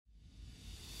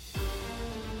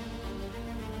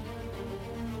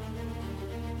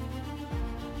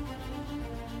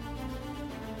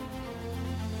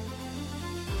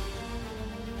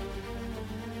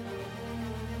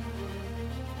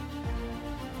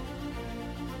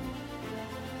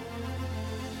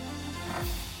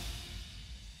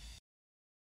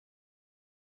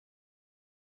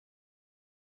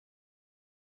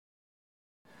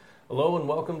Hello and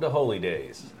welcome to Holy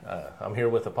Days. I'm here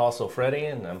with Apostle Freddie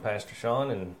and I'm Pastor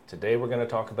Sean, and today we're going to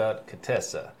talk about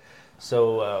Tisa.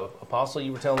 So, Apostle,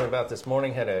 you were telling me about this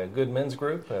morning, had a good men's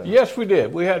group? Yes, we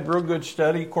did. We had real good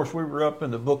study. Of course, we were up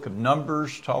in the book of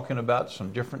Numbers talking about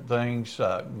some different things,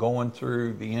 going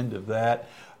through the end of that.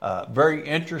 Very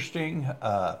interesting.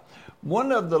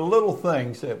 One of the little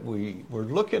things that we were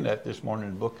looking at this morning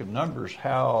in the book of Numbers,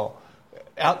 how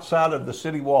outside of the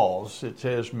city walls, it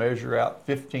says measure out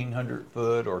 1,500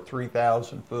 foot or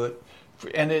 3,000 foot.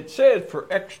 And it said for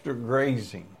extra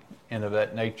grazing and of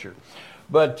that nature.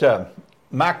 But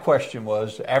my question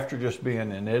was, after just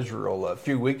being in Israel a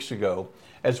few weeks ago,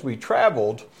 as we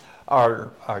traveled,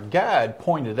 our guide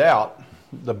pointed out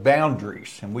the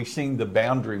boundaries, and we seen the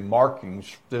boundary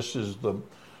markings. This is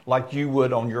like you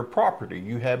would on your property.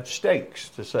 You have stakes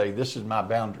to say, this is my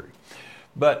boundary.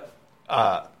 But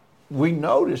we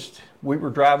noticed we were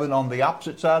driving on the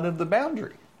opposite side of the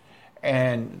boundary.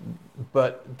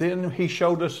 But then he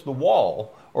showed us the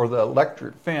wall, or the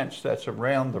electric fence that's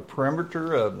around the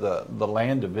perimeter of the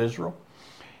land of Israel.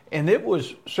 And it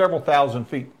was several thousand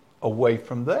feet away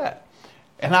from that.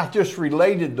 And I just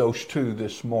related those two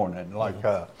this morning. Like,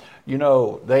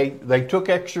 they took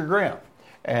extra ground.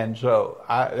 And so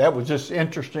that was just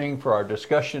interesting for our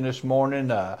discussion this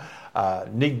morning.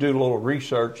 Need to do a little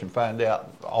research and find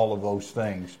out all of those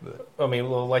things. But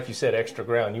like you said, extra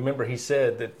ground. You remember he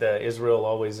said that Israel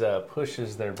always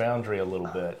pushes their boundary a little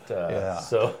bit. Yeah.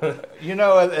 So,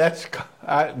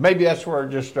 maybe that's where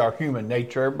just our human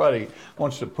nature. Everybody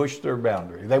wants to push their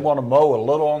boundary. They want to mow a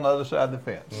little on the other side of the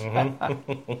fence.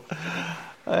 Mm-hmm.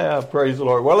 Yeah, praise the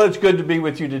Lord. Well, it's good to be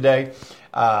with you today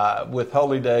with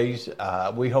Holy Days.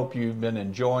 We hope you've been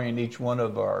enjoying each one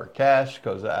of our casts,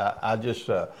 because I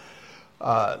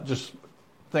just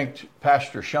think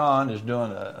Pastor Sean is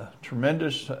doing a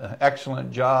tremendous,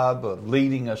 excellent job of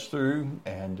leading us through.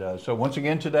 And so once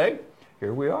again today,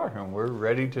 here we are, and we're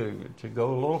ready to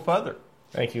go a little further.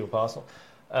 Thank you, Apostle.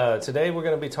 Today we're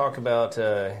going to be talking about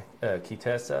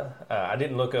Tisa. I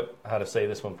didn't look up how to say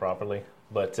this one properly,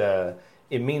 but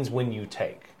it means when you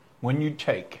take. When you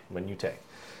take. When you take.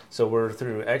 So we're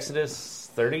through Exodus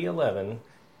 30:11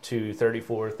 to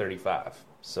 34:35.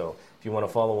 So if you want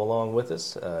to follow along with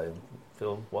us,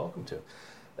 feel welcome to.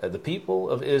 The people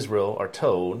of Israel are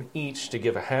told each to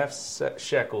give a half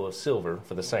shekel of silver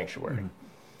for the sanctuary. Mm-hmm.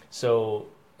 So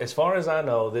as far as I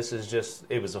know, it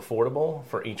was affordable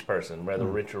for each person, whether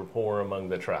rich or poor among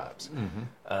the tribes.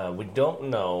 Mm-hmm. We don't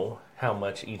know how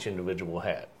much each individual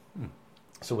had.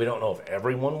 So we don't know if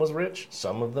everyone was rich.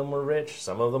 Some of them were rich.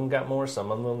 Some of them got more.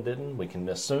 Some of them didn't. We can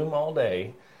assume all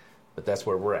day, but that's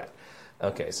where we're at.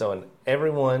 Okay, so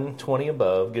everyone 20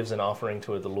 above gives an offering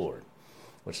to the Lord,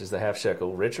 which is the half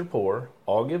shekel. Rich or poor,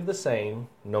 all give the same,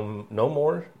 no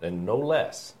more and no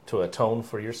less, to atone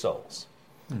for your souls.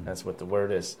 Mm. That's what the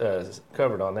word is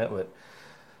covered on that.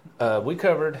 But we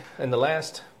covered in the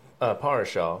last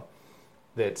parashat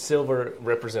that silver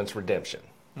represents redemption.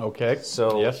 Okay.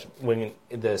 So yes. When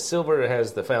the silver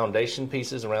has the foundation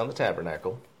pieces around the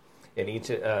tabernacle, and each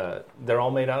they're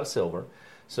all made out of silver.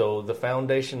 So the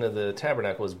foundation of the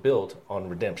tabernacle is built on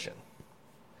redemption.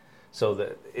 So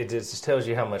that it just tells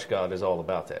you how much God is all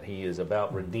about that. He is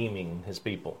about redeeming His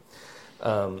people.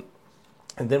 And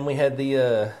then we had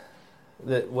the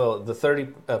 30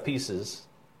 pieces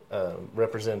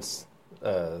represents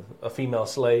a female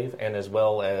slave, and as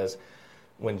well as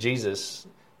when Jesus.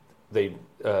 They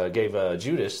gave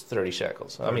Judas 30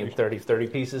 shekels. 30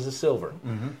 pieces of silver.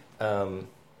 Mm-hmm.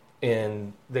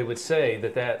 And they would say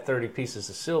that 30 pieces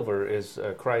of silver is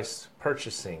Christ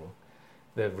purchasing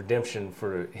the redemption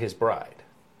for His bride.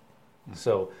 Mm-hmm.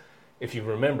 So if you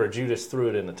remember, Judas threw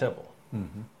it in the temple.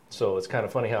 Mm-hmm. So it's kind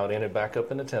of funny how it ended back up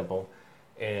in the temple,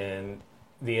 and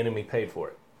the enemy paid for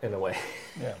it in a way.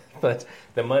 Yeah. But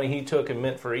the money he took and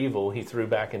meant for evil, he threw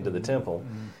back into the temple.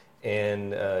 Mm-hmm.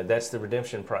 And that's the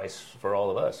redemption price for all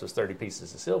of us, was 30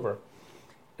 pieces of silver.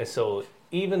 And so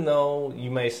even though you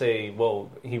may say,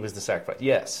 well, He was the sacrifice.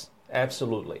 Yes,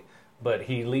 absolutely. But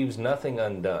He leaves nothing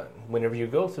undone. Whenever you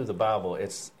go through the Bible,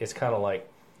 it's kind of like,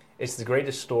 it's the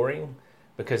greatest story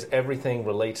because everything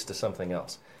relates to something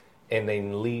else. And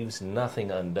then leaves nothing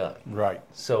undone. Right.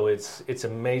 So it's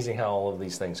amazing how all of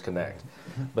these things connect.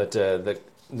 But we're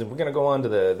going to go on to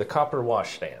the copper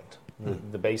washstand,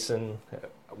 the basin,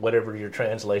 whatever your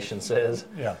translation says.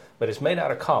 Yeah. But it's made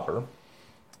out of copper,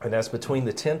 and that's between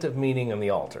the tent of meeting and the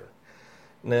altar.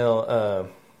 Now,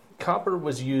 copper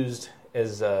was used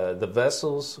as the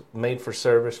vessels made for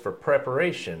service for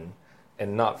preparation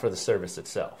and not for the service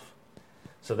itself.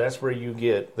 So that's where you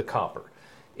get the copper.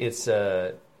 It's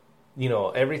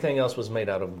everything else was made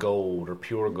out of gold or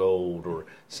pure gold or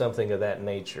something of that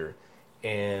nature.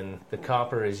 And the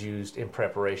copper is used in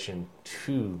preparation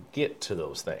to get to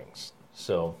those things.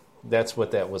 So that's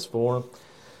what that was for.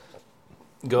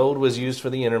 Gold was used for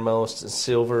the innermost.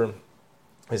 Silver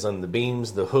is on the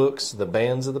beams, the hooks, the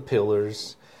bands of the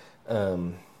pillars,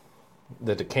 the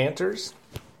decanters,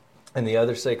 and the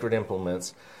other sacred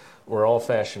implements were all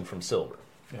fashioned from silver.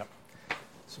 Yep.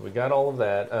 So we got all of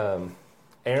that.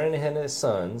 Aaron and his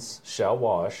sons shall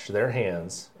wash their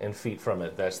hands and feet from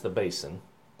it. That's the basin,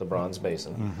 the bronze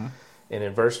basin. Mm-hmm. And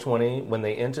in verse 20, when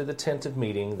they enter the tent of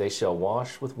meeting, they shall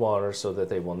wash with water so that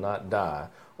they will not die.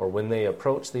 Or when they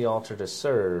approach the altar to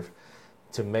serve,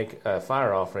 to make a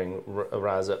fire offering,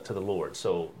 rise up to the Lord.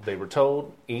 So they were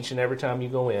told each and every time you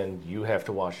go in, you have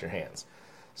to wash your hands.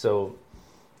 So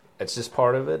it's just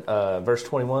part of it. Verse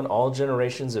 21, all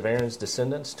generations of Aaron's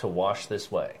descendants to wash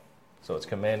this way. So it's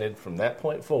commanded from that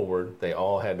point forward, they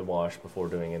all had to wash before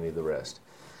doing any of the rest.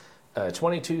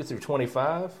 22 through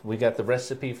 25, we got the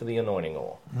recipe for the anointing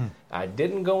oil. I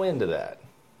didn't go into that,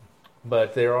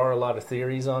 but there are a lot of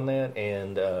theories on that,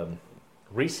 and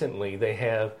recently they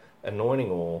have anointing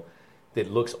oil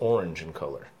that looks orange in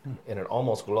color, and it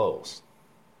almost glows.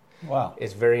 Wow.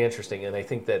 It's very interesting, and I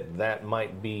think that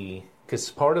might be,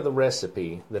 because part of the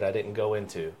recipe that I didn't go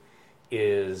into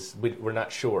is, we're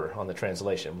not sure on the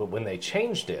translation, but when they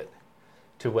changed it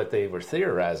to what they were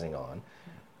theorizing on,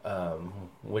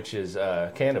 which is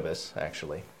cannabis,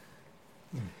 actually.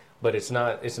 But it's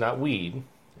not weed.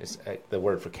 It's the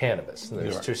word for cannabis.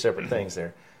 There's two separate things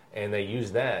there. And they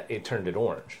used that, it turned it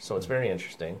orange. So it's very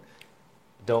interesting.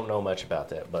 Don't know much about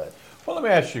that, but... Well, let me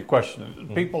ask you a question.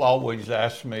 People always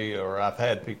ask me, or I've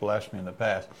had people ask me in the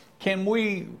past, can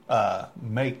we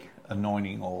make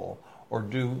anointing oil? Or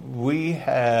do we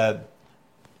have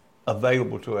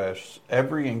available to us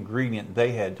every ingredient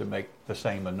they had to make the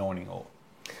same anointing oil?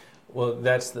 Well,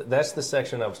 that's the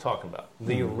section I was talking about.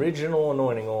 The original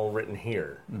anointing oil written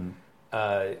here,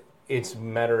 it's a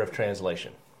matter of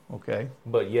translation. Okay.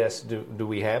 But yes, do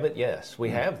we have it? Yes,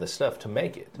 we have the stuff to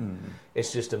make it.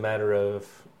 It's just a matter of,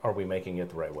 are we making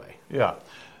it the right way? Yeah.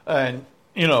 And,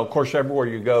 of course, everywhere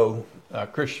you go,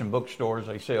 Christian bookstores,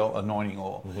 they sell anointing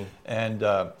oil. And,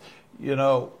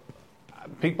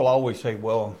 people always say,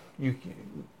 well,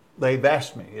 they've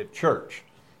asked me at church,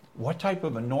 what type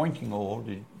of anointing oil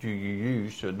do you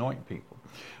use to anoint people?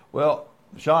 Well,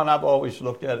 Sean, I've always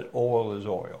looked at it, oil is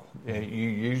oil. You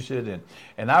use it,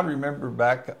 and I remember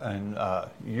back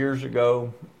years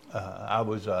ago, I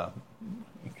was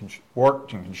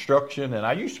worked in construction, and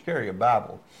I used to carry a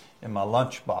Bible in my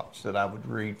lunchbox that I would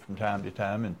read from time to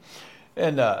time,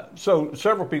 and so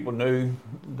several people knew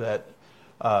that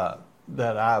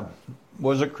I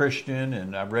was a Christian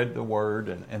and I read the Word,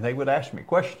 and they would ask me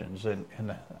questions, and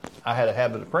I had a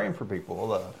habit of praying for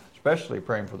people, especially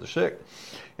praying for the sick.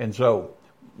 And so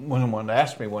when someone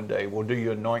asked me one day, well, do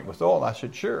you anoint with oil? I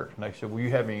said, sure. And they said, well, you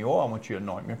have any oil? I want you to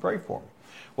anoint me and pray for me.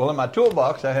 Well, in my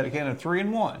toolbox, I had a can of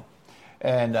 3-in-1.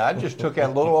 And I just took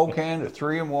out a little old can of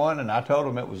 3-in-1, and I told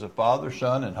them it was the Father,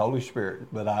 Son, and Holy Spirit.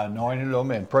 But I anointed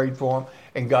them and prayed for them,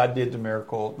 and God did the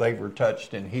miracle. They were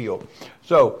touched and healed.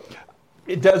 So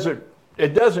it doesn't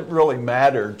really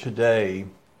matter today,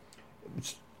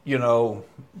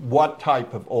 what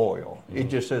type of oil. It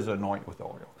just says anoint with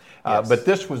oil. Yes. But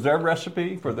this was their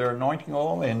recipe for their anointing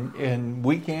oil, and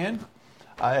we can,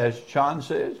 as Sean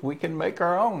says, we can make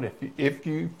our own if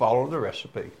you follow the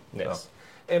recipe. Yes. So.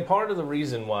 And part of the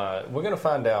reason why, we're going to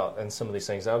find out in some of these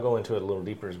things, I'll go into it a little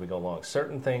deeper as we go along.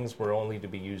 Certain things were only to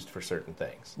be used for certain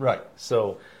things. Right.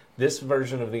 So this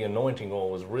version of the anointing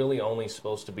oil was really only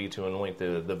supposed to be to anoint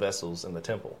the vessels in the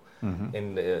temple.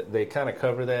 And they kind of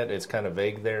cover that. It's kind of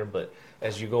vague there, but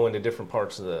as you go into different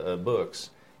parts of the books,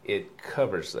 it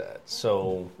covers that.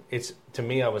 So it's, to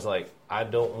me, I was like, I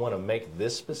don't want to make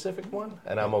this specific one,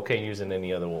 and I'm okay using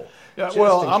any other oil. Yeah,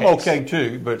 well, I'm okay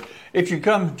too, but if you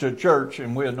come to church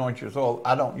and we anoint you with oil,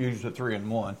 I don't use the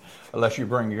 3-in-1 unless you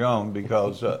bring your own,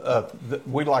 because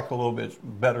we like a little bit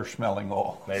better smelling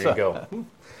oil. There you go.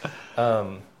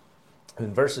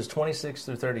 In verses 26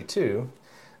 through 32,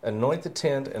 anoint the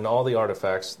tent and all the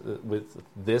artifacts with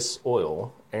this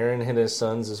oil, Aaron and his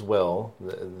sons as well,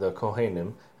 the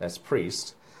Kohanim, as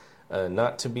priests,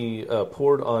 not to be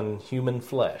poured on human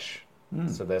flesh.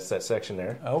 So that's that section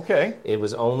there. Okay. It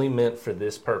was only meant for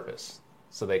this purpose.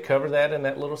 So they cover that in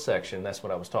that little section. That's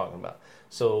what I was talking about.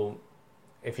 So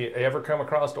if you ever come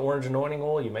across orange anointing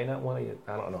oil, you may not want to,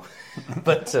 I don't know.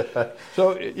 But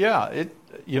so, yeah,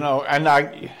 and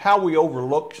how we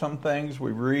overlook some things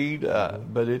we read,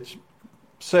 but it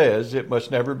says it must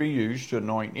never be used to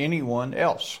anoint anyone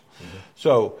else.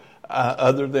 So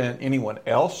other than anyone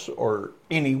else or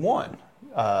anyone.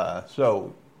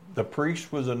 So the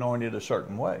priest was anointed a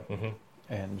certain way.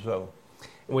 And so...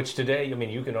 Which today, I mean,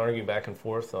 you can argue back and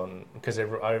forth on, because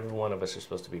every one of us are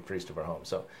supposed to be priest of our home.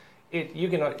 So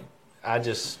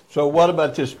So what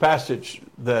about this passage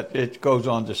that it goes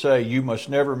on to say, you must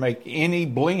never make any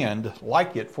blend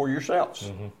like it for yourselves.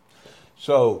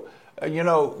 So,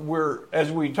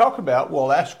 as we talk about,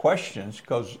 we'll ask questions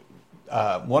because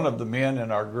one of the men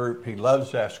in our group, he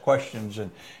loves to ask questions.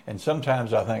 And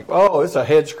sometimes I think, oh, it's a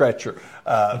head scratcher.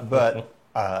 But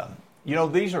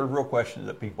these are real questions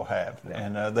that people have.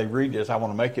 And they read this, I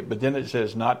want to make it. But then it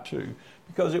says not to,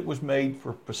 because it was made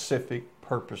for specific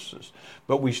purposes.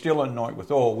 But we still anoint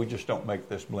with oil. We just don't make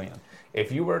this blend.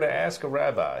 If you were to ask a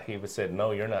rabbi, he would say,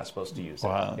 no, you're not supposed to use it.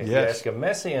 Wow. If you ask a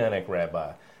Messianic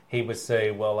rabbi, he would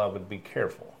say, well, I would be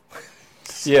careful.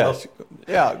 Yes.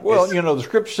 Yeah. Well, the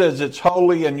scripture says it's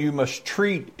holy and you must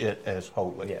treat it as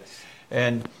holy. Yes.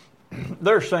 And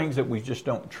there's things that we just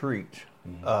don't treat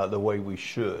the way we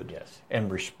should, and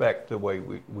respect the way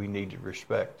we need to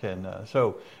respect. And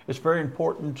so it's very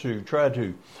important to try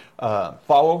to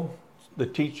follow the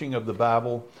teaching of the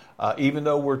Bible, even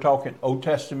though we're talking Old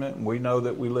Testament, and we know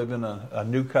that we live in a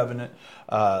new covenant,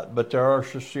 but there are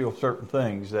still certain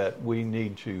things that we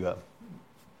need to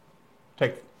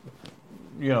take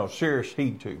serious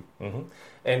heed to.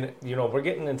 And we're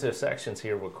getting into sections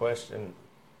here with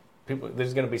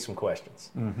there's going to be some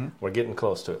questions. We're getting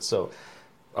close to it. So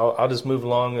I'll just move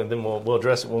along and then we'll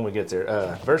address it when we get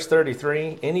there. Verse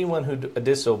 33, anyone who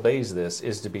disobeys this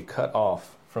is to be cut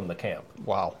off from the camp.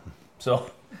 Wow.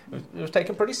 So it was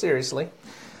taken pretty seriously.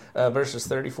 Verses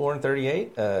 34 and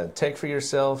 38, take for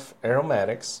yourself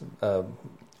aromatics,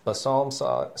 balsam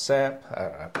sap,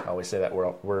 I always say that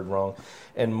word wrong,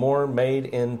 and more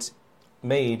made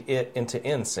it into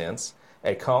incense,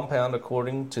 a compound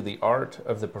according to the art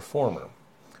of the performer,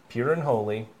 pure and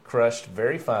holy, crushed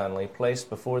very finely, placed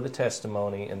before the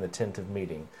testimony in the tent of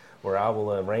meeting, where I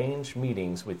will arrange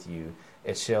meetings with you.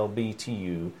 It shall be to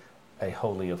you a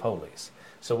holy of holies.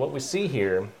 So what we see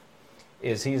here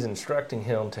is he's instructing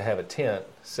him to have a tent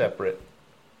separate,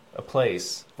 a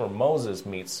place where Moses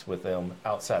meets with them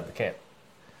outside the camp.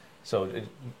 So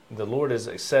the Lord is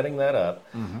setting that up,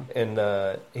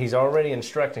 and he's already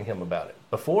instructing him about it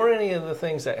before any of the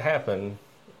things that happen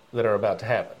that are about to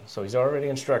happen. So he's already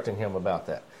instructing him about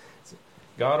that.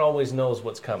 God always knows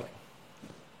what's coming,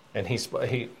 and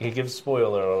he gives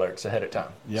spoiler alerts ahead of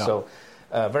time. Yeah. So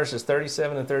verses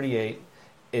 37 and 38,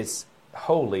 it's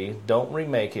holy. Don't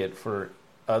remake it for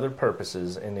other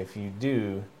purposes, and if you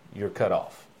do, you're cut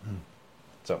off.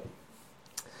 So.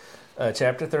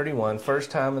 Chapter 31, first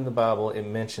time in the Bible it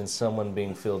mentions someone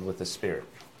being filled with the Spirit.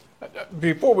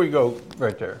 Before we go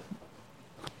right there,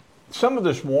 some of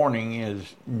this warning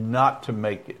is not to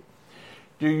make it.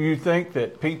 Do you think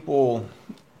that people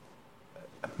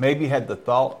maybe had the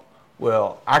thought,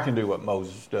 well, I can do what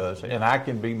Moses does, and I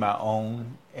can be my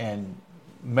own and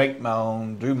make my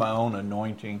own, do my own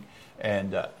anointing,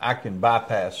 and I can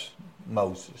bypass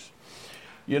Moses?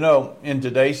 In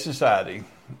today's society,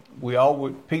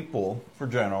 people for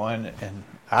general, and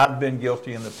I've been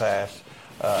guilty in the past,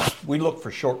 we look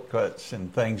for shortcuts in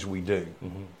things we do.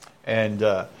 And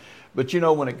but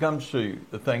when it comes to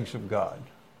the things of God,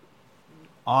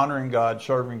 honoring God,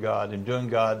 serving God, and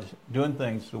doing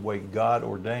things the way God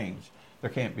ordains,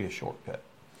 there can't be a shortcut.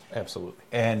 Absolutely.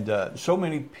 And so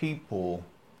many people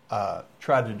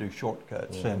try to do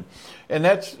shortcuts, and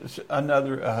that's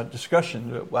another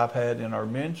discussion that I've had in our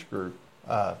men's group.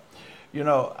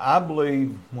 I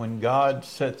believe when God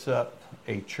sets up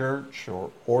a church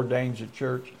or ordains a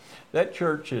church, that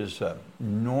church is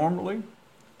normally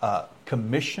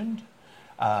commissioned,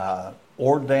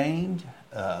 ordained.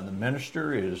 The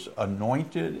minister is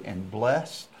anointed and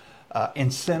blessed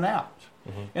and sent out.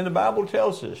 And the Bible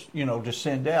tells us, to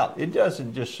send out. It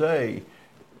doesn't just say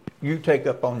you take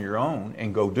up on your own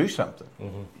and go do something.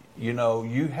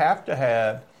 You have to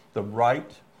have the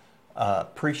right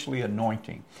priestly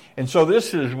anointing. And so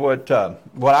this is what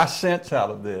I sense out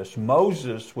of this.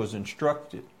 Moses was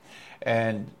instructed.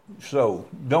 And so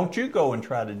don't you go and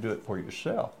try to do it for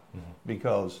yourself,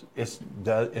 because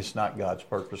it's not God's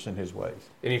purpose in his ways.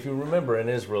 And if you remember in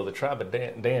Israel, the tribe of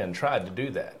Dan tried to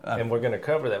do that. And we're going to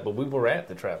cover that, but we were at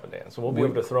the tribe of Dan. So we'll be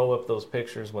able to throw up those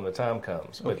pictures when the time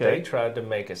comes. But they tried to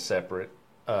make a separate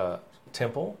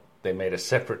temple. They made a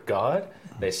separate God.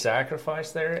 They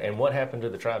sacrificed there. And what happened to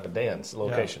the tribe of Dan's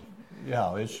location?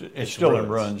 Yeah, it's still in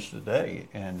ruins today.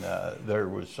 And there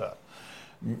was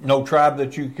no tribe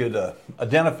that you could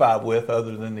identify with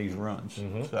other than these ruins.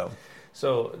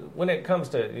 So when it comes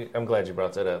to, I'm glad you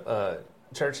brought that up.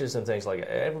 churches and things like that,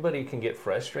 everybody can get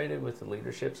frustrated with the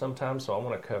leadership sometimes, so I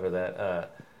want to cover that.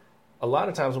 A lot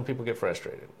of times when people get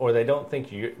frustrated, or they don't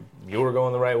think you're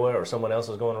going the right way, or someone else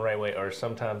is going the right way, or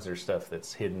sometimes there's stuff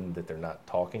that's hidden that they're not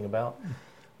talking about,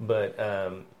 but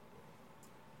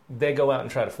they go out and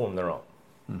try to form their own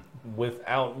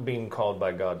without being called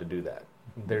by God to do that.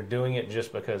 They're doing it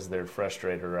just because they're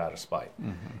frustrated or out of spite.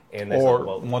 And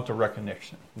or want the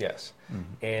recognition. Yes.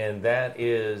 And that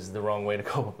is the wrong way to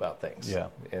go about things. Yeah.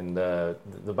 And the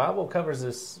Bible covers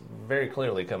this very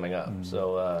clearly coming up.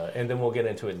 So, and then we'll get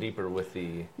into it deeper with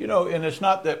the... And it's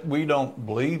not that we don't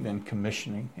believe in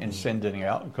commissioning and sending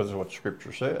out, because of what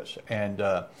Scripture says.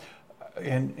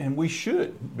 And we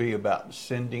should be about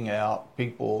sending out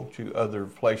people to other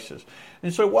places.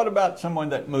 And so what about someone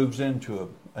that moves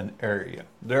into an area?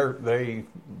 They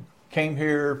came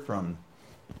here from,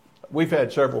 we've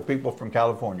had several people from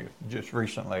California just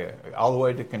recently, all the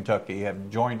way to Kentucky, have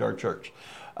joined our church.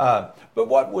 But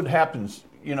what would happen,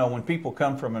 when people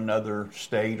come from another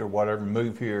state or whatever,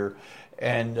 move here,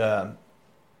 and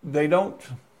they don't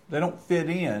fit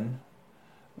in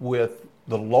with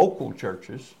the local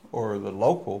churches or the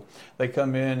local, they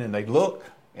come in and they look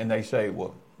and they say,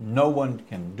 well, no one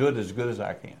can do it as good as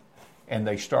I can. And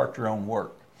they start their own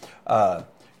work.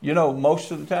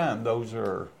 Most of the time, those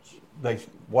are,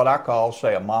 what I call,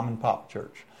 say, a mom and pop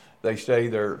church. They say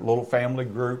they're a little family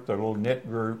group, they're a little knit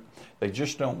group. They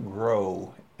just don't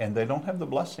grow, and they don't have the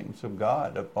blessings of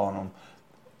God upon them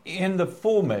in the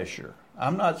full measure.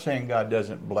 I'm not saying God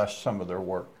doesn't bless some of their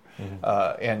work.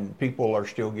 And people are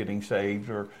still getting saved,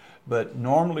 but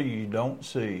normally you don't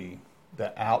see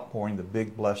the outpouring, the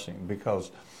big blessing,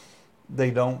 because they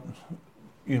don't,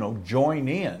 join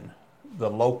in the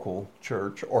local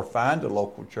church or find a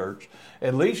local church.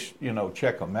 At least,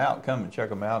 check them out, come and check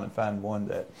them out and find one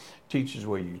that teaches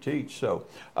where you teach. So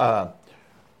I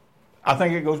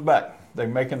think it goes back. They're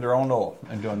making their own oil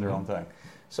and doing their own thing.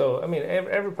 So,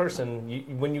 every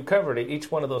person, when you covered it,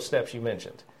 each one of those steps you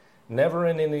mentioned, never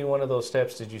in any one of those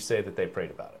steps did you say that they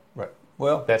prayed about it. Right.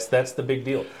 Well, that's the big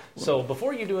deal. So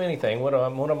before you do anything, what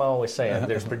am I always saying?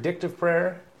 There's predictive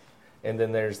prayer, and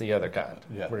then there's the other kind,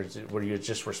 where you're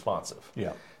just responsive.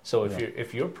 Yeah. So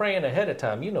if you're praying ahead of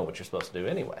time, you know what you're supposed to do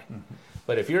anyway.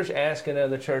 But if you're asking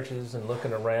other churches and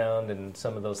looking around and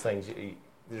some of those things,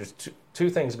 there's two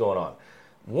things going on.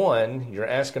 One, you're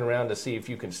asking around to see if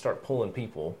you can start pulling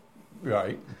people.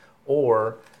 Right.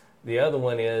 Or the other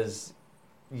one is,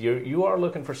 you are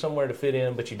looking for somewhere to fit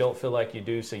in, but you don't feel like you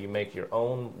do, so you make your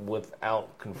own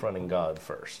without confronting God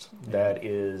first. That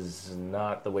is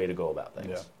not the way to go about things.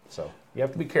 Yeah. So you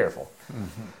have to be careful.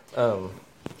 Well,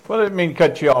 I didn't mean to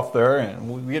cut you off there, and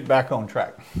we'll get back on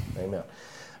track. Amen.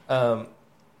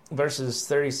 Verses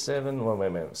 37, wait a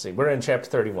minute, let's see. We're in chapter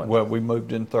 31. Well, we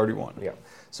moved in 31. Yeah.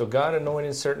 So God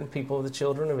anointed certain people of the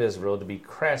children of Israel to be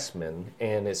craftsmen,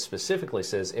 and it specifically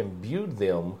says, imbued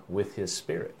them with His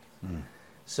Spirit.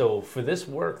 So for this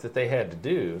work that they had to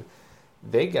do,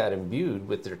 they got imbued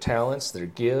with their talents, their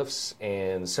gifts,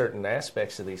 and certain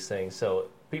aspects of these things. So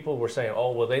people were saying,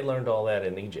 oh, well, they learned all that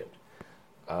in Egypt.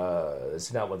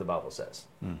 It's not what the Bible says.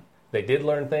 They did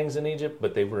learn things in Egypt,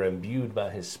 but they were imbued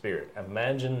by His Spirit.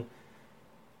 Imagine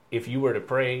if you were to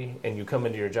pray and you come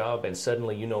into your job and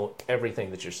suddenly you know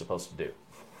everything that you're supposed to do.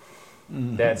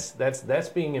 That's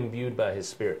being imbued by His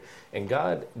Spirit. And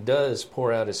God does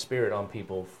pour out His Spirit on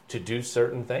people to do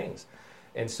certain things.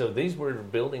 And so these were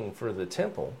building for the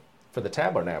temple, for the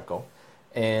tabernacle,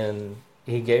 and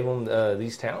He gave them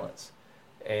these talents.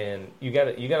 And you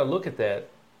got to look at that.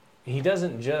 He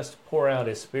doesn't just pour out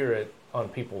His Spirit on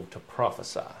people to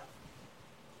prophesy.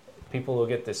 People will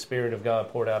get the Spirit of God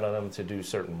poured out on them to do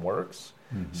certain works,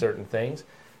 certain things.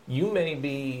 You may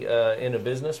be in a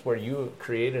business where you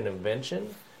create an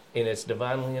invention and it's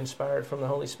divinely inspired from the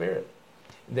Holy Spirit.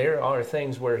 There are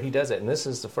things where He does it, and this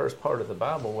is the first part of the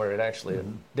Bible where it actually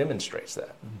demonstrates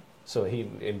that. So He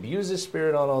imbues His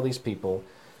Spirit on all these people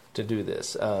to do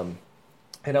this.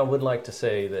 And I would like to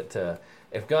say that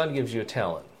if God gives you a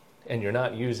talent and you're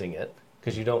not using it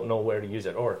because you don't know where to use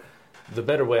it, or the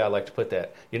better way I like to put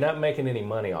that, you're not making any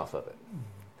money off of it,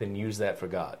 then use that for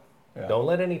God. Yeah. Don't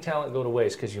let any talent go to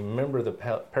waste, because you remember the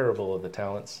parable of the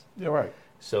talents. Yeah, right.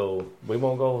 So we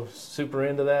won't go super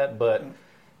into that, but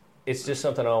it's just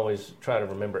something I always try to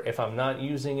remember. If I'm not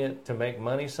using it to make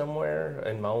money somewhere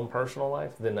in my own personal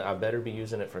life, then I better be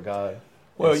using it for God.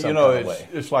 Well,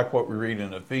 it's like what we read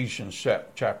in Ephesians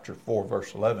chapter 4,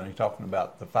 verse 11. He's talking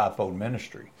about the fivefold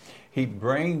ministry. He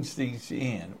brings these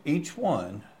in, each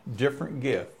one different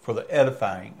gift for the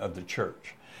edifying of the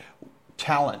church.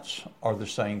 Talents are the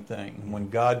same thing. When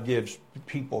God gives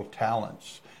people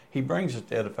talents, He brings it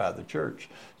to edify the church.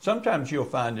 Sometimes you'll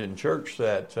find in church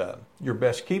that your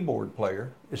best keyboard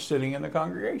player is sitting in the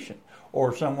congregation,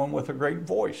 or someone with a great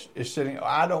voice is sitting.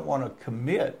 I don't want to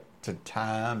commit to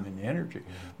time and energy,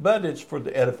 but it's for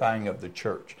the edifying of the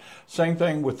church. Same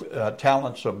thing with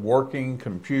talents of working,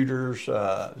 computers,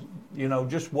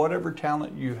 just whatever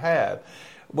talent you have.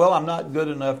 Well, I'm not good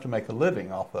enough to make a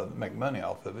living off of it, make money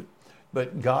off of it,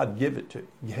 but God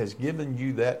has given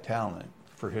you that talent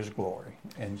for His glory.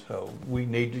 And so we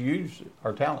need to use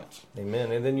our talents.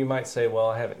 Amen. And then you might say, well,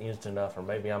 I haven't used enough, or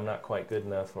maybe I'm not quite good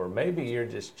enough, or maybe you're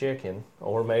just chicken,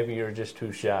 or maybe you're just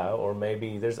too shy, or maybe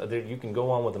you can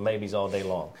go on with the maybes all day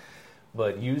long.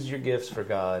 But use your gifts for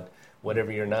God.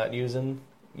 Whatever you're not using,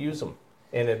 use them.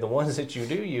 And if the ones that you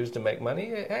do use to make money,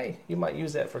 hey, you might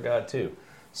use that for God too.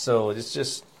 So it's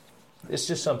just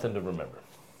something to remember.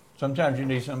 Sometimes you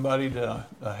need somebody to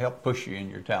help push you in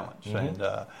your talents. Mm-hmm.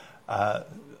 And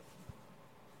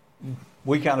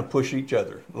we kind of push each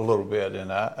other a little bit.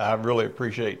 And I really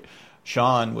appreciate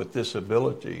Sean with this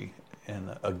ability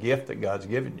and a gift that God's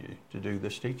given you to do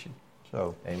this teaching.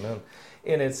 So, amen.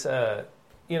 And it's,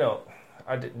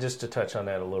 just to touch on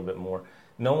that a little bit more,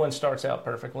 no one starts out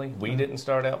perfectly. We didn't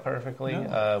start out perfectly.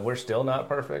 No. We're still not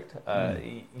perfect.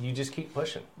 You just keep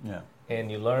pushing. Yeah. And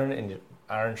you learn, and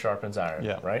iron sharpens iron,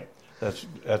 right? That's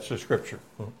the scripture.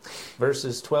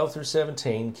 Verses 12 through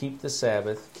 17, keep the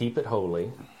Sabbath, keep it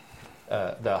holy.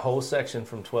 The whole section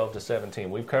from 12 to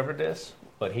 17, we've covered this,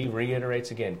 but he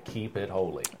reiterates again, keep it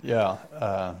holy. Yeah.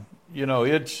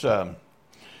 It's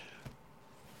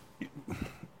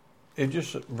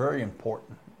just very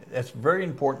important. It's very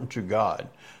important to God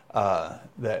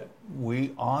that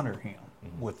we honor Him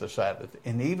with the Sabbath.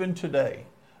 And even today,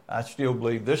 I still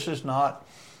believe this is not,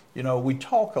 we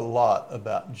talk a lot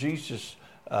about Jesus.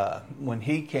 When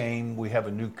He came, we have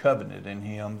a new covenant in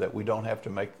Him that we don't have to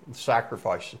make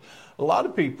sacrifices. A lot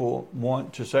of people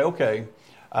want to say, okay,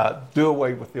 do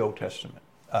away with the Old Testament.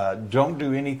 Don't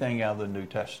do anything out of the New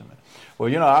Testament.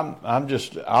 Well,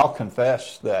 I'll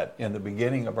confess that in the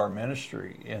beginning of our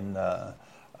ministry, in the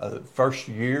first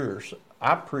years,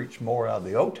 I preached more out of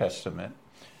the Old Testament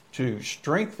to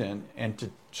strengthen and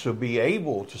to be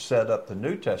able to set up the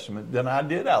New Testament than I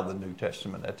did out of the New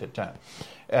Testament at that time.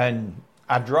 And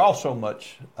I draw so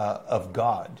much of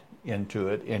God into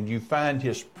it, and you find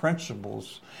His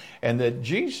principles, and that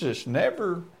Jesus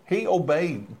He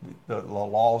obeyed the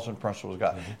laws and principles of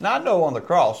God. Mm-hmm. Now, I know on the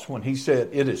cross, when He said,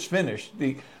 it is finished,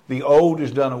 the old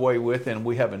is done away with, and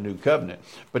we have a new covenant.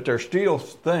 But there's still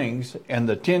things, and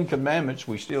the 10 Commandments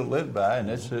we still live by, and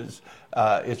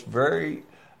it's very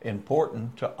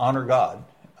important to honor God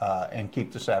and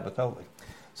keep the Sabbath holy.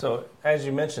 So, as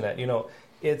you mentioned that,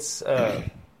 it's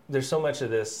there's so much of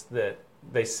this that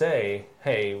they say,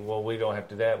 hey, well, we don't have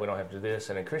to do that, we don't have to do this.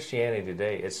 And in Christianity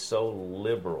today, it's so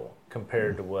liberal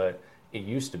compared to what it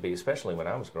used to be, especially when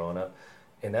I was growing up.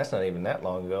 And that's not even that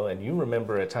long ago. And you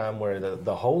remember a time where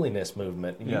the holiness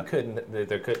movement,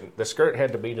 the skirt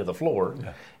had to be to the floor,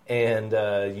 and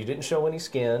you didn't show any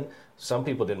skin. Some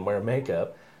people didn't wear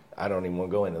makeup. I don't even want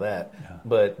to go into that. Yeah.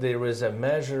 But there was a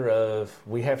measure of,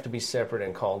 we have to be separate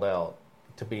and called out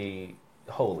to be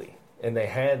holy. And they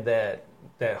had that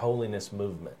holiness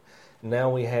movement. Now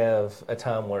we have a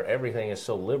time where everything is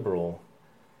so liberal,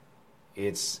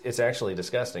 it's actually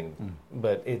disgusting.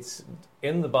 But it's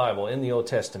in the Bible, in the Old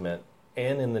Testament,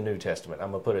 and in the New Testament. I'm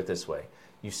going to put it this way.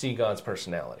 You see God's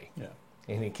personality. Yeah.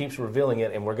 And He keeps revealing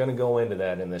it, and we're going to go into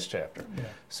that in this chapter. Yeah.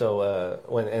 So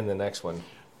in the next one.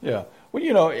 Yeah.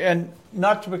 Well, and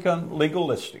not to become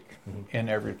legalistic in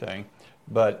everything,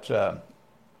 but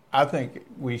I think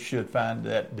we should find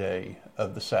that day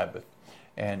of the Sabbath.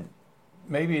 And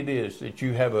maybe it is that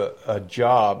you have a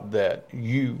job that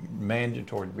you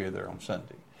mandatory to be there on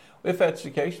Sunday. If that's the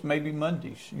case, maybe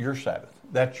Monday's your Sabbath.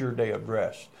 That's your day of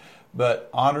rest. But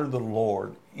honor the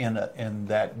Lord in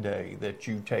that day that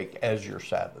you take as your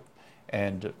Sabbath,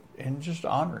 and just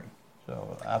honoring.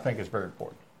 So I think it's very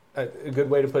important. A good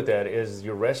way to put that is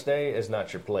your rest day is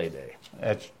not your play day.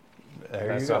 So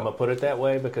I'm going to put it that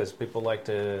way, because people like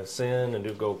to sin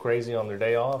and go crazy on their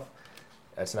day off.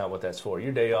 That's not what that's for.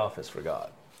 Your day off is for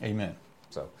God. Amen.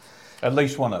 So, at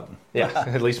least one of them. Yeah,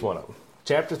 at least one of them.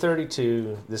 Chapter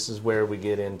 32, this is where we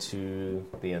get into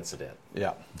the incident.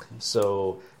 Yeah.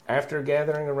 So, after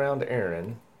gathering around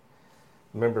Aaron,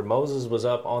 remember Moses was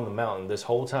up on the mountain this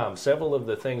whole time. Several of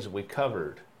the things that we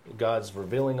covered, God's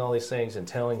revealing all these things and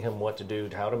telling him what to do,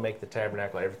 how to make the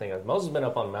tabernacle, everything else. Moses has been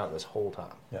up on the mountain this whole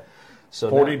time. Yeah. So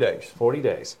 40 days. 40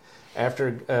 days.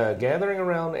 After gathering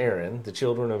around Aaron, the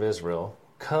children of Israel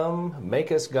Come,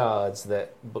 make us gods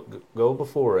that go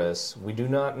before us. We do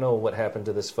not know what happened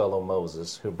to this fellow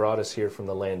Moses, who brought us here from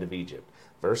the land of Egypt.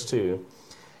 Verse 2,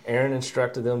 Aaron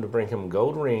instructed them to bring him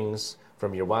gold rings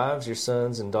from your wives, your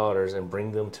sons, and daughters, and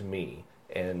bring them to me.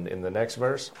 And in the next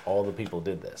verse, all the people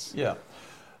did this. Yeah.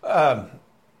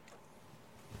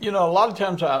 You know, a lot of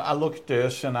times I look at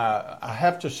this and I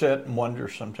have to sit and wonder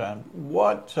sometimes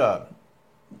what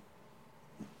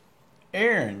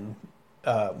Aaron,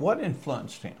 what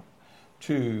influenced him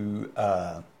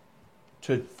to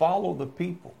follow the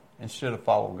people instead of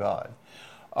follow God?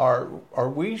 Are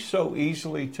we so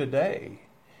easily today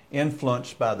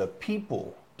influenced by the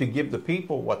people to give the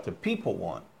people what the people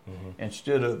want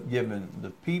instead of giving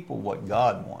the people what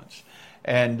God wants?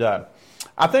 And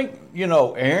I think, you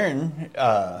know, Aaron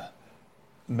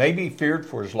maybe feared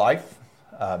for his life.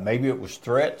 Maybe it was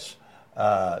threats,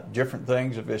 different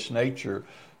things of this nature.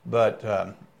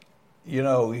 But, you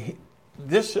know,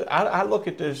 I look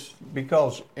at this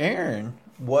because Aaron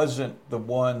wasn't the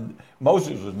one,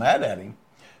 Moses was mad at him,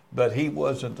 but he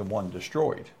wasn't the one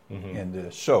destroyed in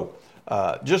this. So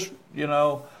just, you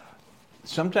know,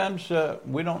 sometimes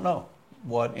we don't know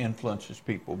what influences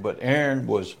people, but Aaron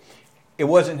it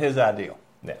wasn't his ideal.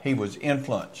 Yeah. He was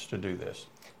influenced to do this.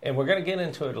 And we're going to get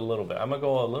into it a little bit. I'm going to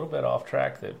go a little bit off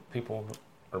track that people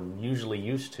are usually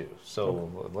used to.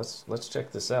 So let's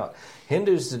check this out.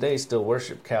 Hindus today still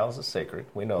worship cows as sacred.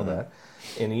 We know that.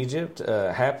 In Egypt,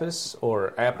 Hapis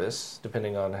or Apis,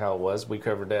 depending on how it was, we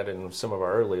covered that in some of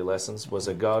our early lessons, was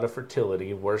a god of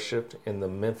fertility worshipped in the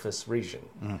Memphis region.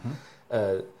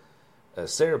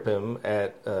 Seraphim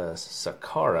at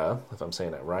Saqqara, if I'm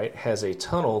saying that right, has a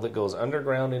tunnel that goes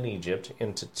underground in Egypt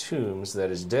into tombs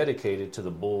that is dedicated to the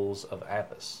bulls of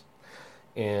Apis.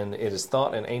 And it is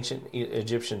thought in ancient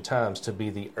Egyptian times to be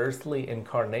the earthly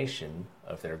incarnation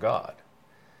of their god.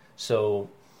 So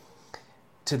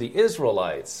to the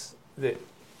Israelites,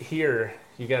 here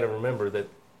you got to remember that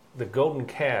the golden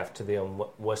calf to them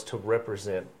was to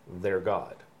represent their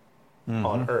God.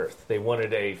 On earth. They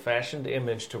wanted a fashioned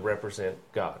image to represent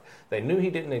God. They knew he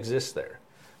didn't exist there,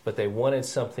 but they wanted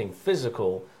something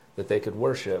physical that they could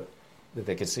worship, that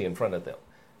they could see in front of them.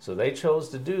 So they chose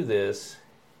to do this.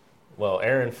 Well,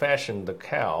 Aaron fashioned the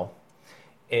cow,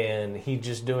 and he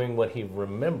just doing what he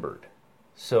remembered.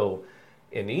 So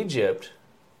in Egypt,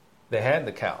 they had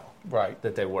the cow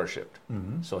that they worshipped.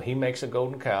 So he makes a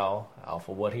golden cow off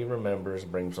of what he remembers,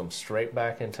 brings them straight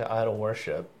back into idol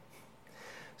worship.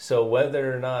 So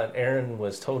whether or not Aaron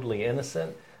was totally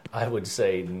innocent, I would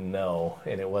say no,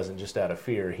 and it wasn't just out of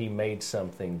fear. He made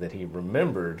something that he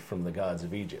remembered from the gods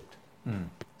of Egypt.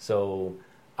 So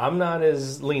I'm not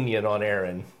as lenient on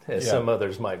Aaron as some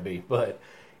others might be, but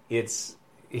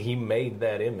he made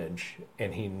that image,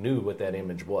 and he knew what that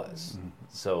image was.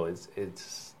 So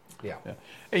it's.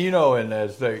 And, you know, and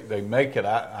as they make it,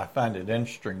 I find it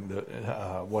interesting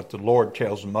what the Lord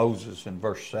tells Moses in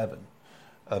verse 7.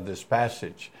 Of this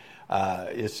passage.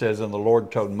 It says, and the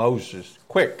Lord told Moses,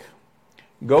 quick,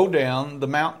 go down the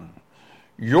mountain.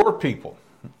 Your people,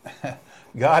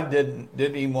 God didn't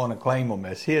even want to claim them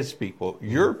as his people.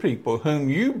 Your people, whom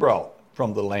you brought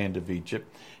from the land of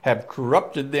Egypt, have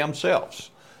corrupted themselves.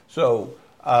 So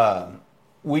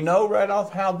we know right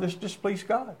off how this displeased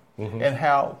God and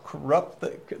how corrupt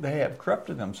they have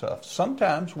corrupted themselves.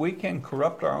 Sometimes we can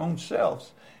corrupt our own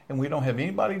selves, and we don't have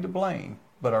anybody to blame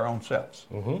but our own selves.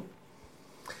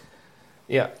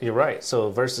 Yeah, you're right.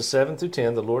 So verses 7 through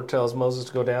 10, the Lord tells Moses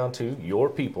to go down to your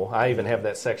people. I even have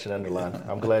that section underlined.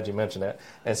 I'm glad you mentioned that.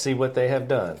 And see what they have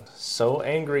done. So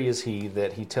angry is he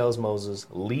that he tells Moses,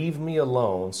 leave me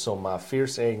alone so my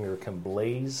fierce anger can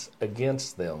blaze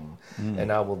against them,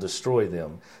 and I will destroy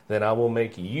them. Then I will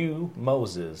make you,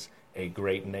 Moses, a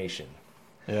great nation.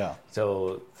 Yeah.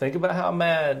 So think about how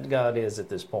mad God is at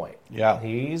this point. Yeah.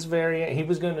 He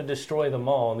was going to destroy them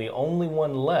all, and the only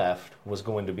one left was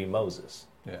going to be Moses.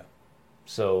 Yeah.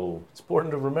 So it's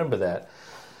important to remember that.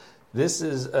 This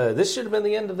should have been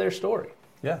the end of their story.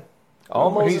 Yeah.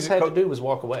 All Moses had to do was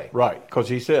walk away. Right, because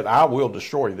he said, I will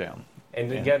destroy them.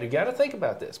 And you got to think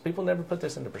about this. People never put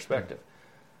this into perspective.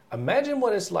 Imagine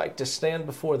what it's like to stand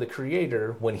before the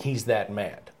Creator when he's that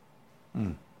mad.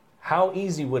 How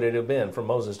easy would it have been for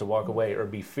Moses to walk away or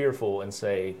be fearful and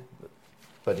say,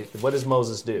 but what does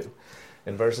Moses do?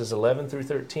 In verses 11 through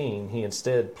 13, he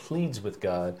instead pleads with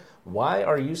God, why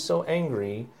are you so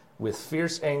angry with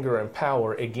fierce anger and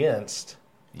power against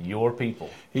your people.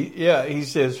 He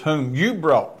says, whom you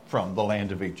brought from the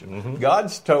land of Egypt. Mm-hmm.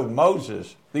 God's told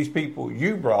Moses, these people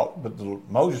you brought, but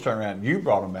Moses turned around and you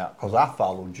brought them out because I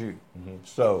followed you. Mm-hmm.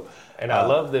 So, and I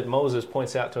love that Moses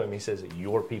points out to him, he says,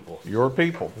 your people. Your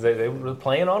people. They were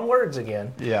playing on words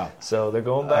again. Yeah. So they're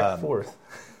going back and forth.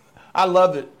 I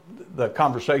love the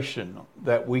conversation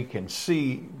that we can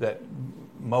see that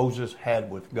Moses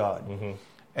had with God. Mm-hmm.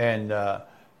 And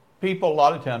people a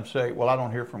lot of times say, well, I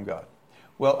don't hear from God.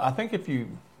 Well, I think if you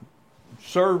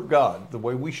serve God the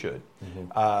way we should,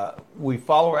 we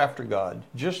follow after God,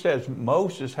 just as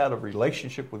Moses had a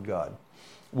relationship with God,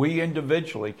 we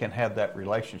individually can have that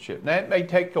relationship. Now, it may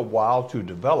take a while to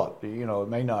develop. You know, it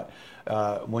may not.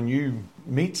 When you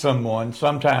meet someone,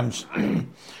 sometimes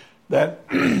that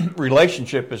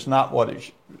relationship is not what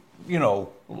it's,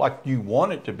 like you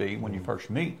want it to be when you first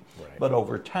meet. Right. But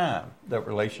over time, that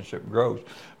relationship grows.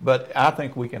 But I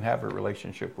think we can have a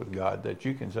relationship with God that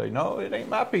you can say, no, it ain't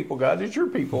my people, God, it's your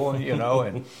people,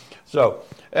 And so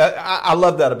I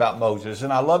love that about Moses.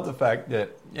 And I love the fact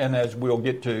that, and as we'll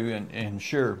get to, and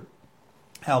sure,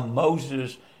 how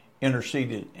Moses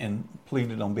interceded and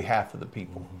pleaded on behalf of the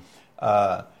people.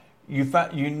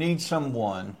 Mm-hmm. You need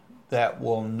someone that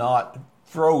will not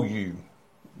throw you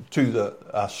to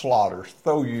the slaughter,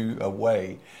 throw you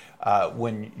away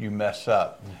when you mess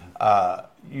up.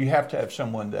 Mm-hmm. You have to have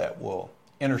someone that will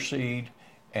intercede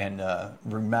and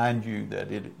remind you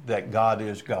that God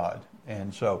is God.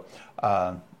 And so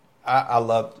I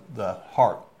love the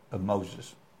heart of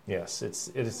Moses. Yes,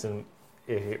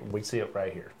 we see it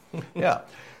right here. Yeah,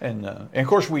 and of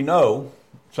course we know,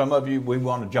 some of you, we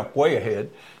want to jump way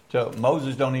ahead. So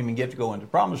Moses don't even get to go into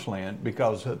Promised Land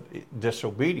because of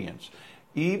disobedience.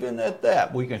 Even at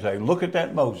that, we can say, look at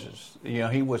that Moses.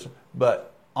 He was,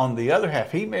 but on the other half,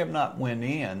 he may have not went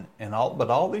in, but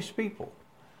all these people,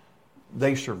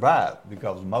 they survived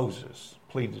because Moses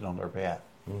pleaded on their behalf.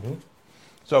 Mm-hmm.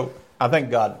 So I think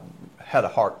God had a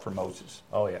heart for Moses.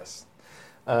 Oh, yes.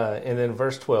 And then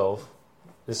verse 12,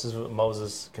 this is what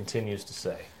Moses continues to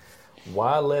say.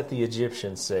 Why let the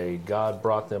Egyptians say, God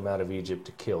brought them out of Egypt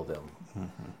to kill them?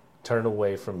 Mm-hmm. Turn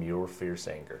away from your fierce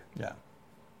anger. Yeah.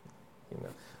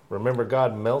 Remember,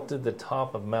 God melted the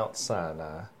top of Mount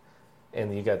Sinai,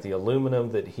 and you got the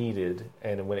aluminum that heated,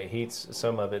 and when it heats,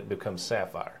 some of it becomes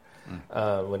sapphire.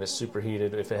 When it's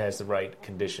superheated, if it has the right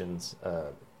conditions,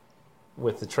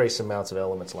 with the trace amounts of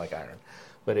elements like iron.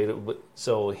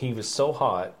 So he was so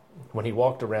hot, when he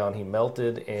walked around, he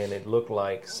melted, and it looked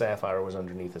like sapphire was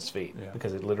underneath his feet,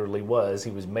 because it literally was.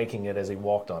 He was making it as he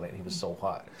walked on it. He was so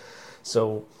hot.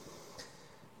 So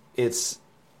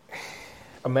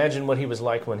imagine what he was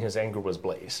like when his anger was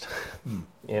blazed.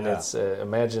 And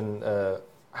imagine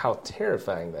how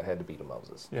terrifying that had to be to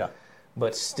Moses. Yeah.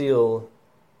 But still,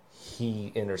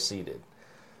 he interceded.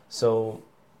 So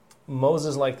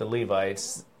Moses, like the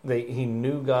Levites, he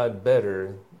knew God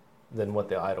better than what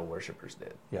the idol worshippers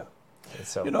did. Yeah. And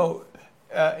so,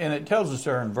 and it tells us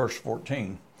there in verse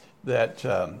 14 that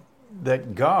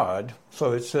God,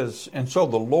 so it says, and so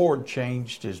the Lord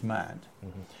changed his mind.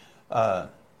 Mm-hmm.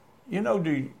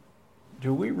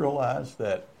 Do we realize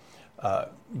that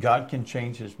God can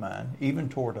change his mind, even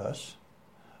toward us?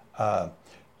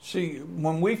 See,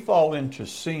 when we fall into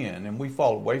sin and we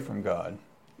fall away from God,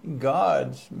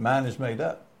 God's mind is made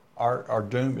up. Our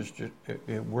doom is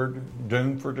we're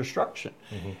doomed for destruction,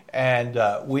 mm-hmm.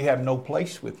 and we have no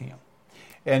place with him.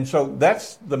 And so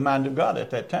that's the mind of God at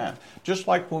that time. Just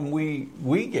like when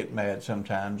we get mad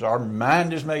sometimes, our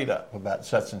mind is made up about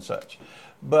such and such.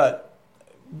 But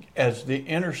as the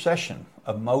intercession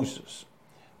of Moses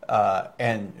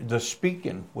and the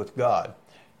speaking with God,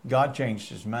 God changed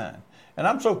his mind. And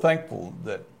I'm so thankful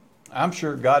that I'm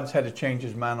sure God's had to change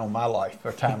his mind on my life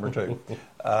a time or two.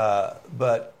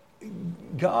 But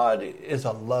God is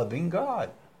a loving God.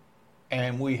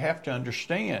 And we have to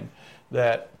understand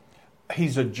that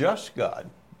he's a just God.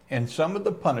 And some of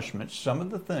the punishments, some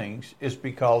of the things is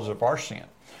because of our sin.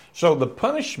 So the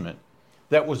punishment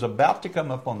that was about to come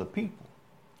upon the people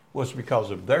was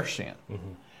because of their sin.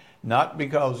 Mm-hmm. Not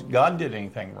because God did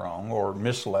anything wrong or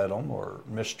misled them or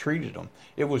mistreated them.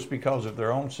 It was because of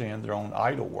their own sin, their own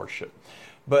idol worship.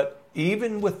 But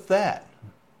even with that,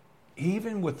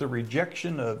 even with the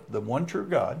rejection of the one true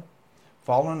God,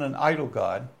 following an idol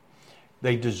God,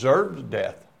 they deserved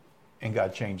death, and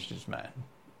God changed his mind.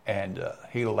 And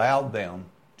he allowed them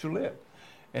to live.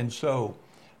 And so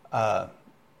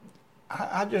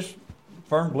I just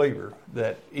firm believer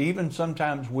that even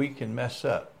sometimes we can mess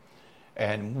up.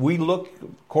 And we look,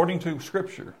 according to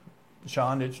Scripture,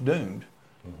 Sean, it's doomed.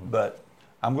 Mm-hmm. But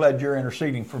I'm glad you're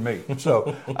interceding for me.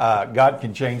 So God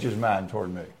can change his mind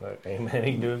toward me. Amen.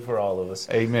 He can do it for all of us.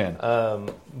 Amen.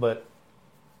 But,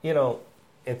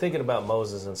 in thinking about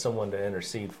Moses and someone to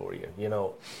intercede for you,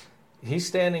 he's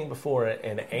standing before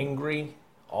an angry,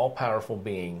 all-powerful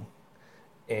being,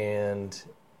 and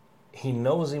he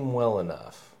knows him well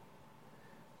enough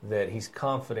that he's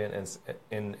confident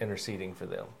in interceding for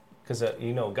them. Because,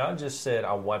 God just said,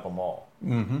 I'll wipe them all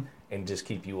and just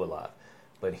keep you alive.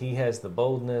 But he has the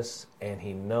boldness, and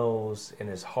he knows in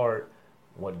his heart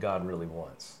what God really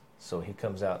wants. So he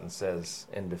comes out and says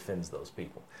and defends those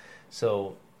people.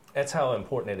 So that's how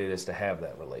important it is to have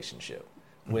that relationship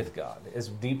with God, as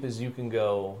deep as you can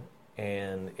go.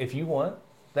 And if you want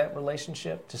that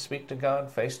relationship to speak to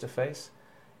God face to face,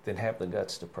 then have the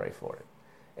guts to pray for it.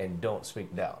 And don't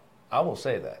speak doubt. I will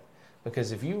say that.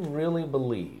 Because if you really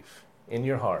believe in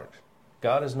your heart,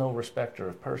 God is no respecter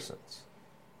of persons,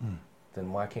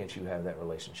 then why can't you have that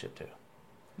relationship too?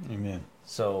 Amen.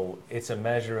 So it's a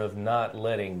measure of not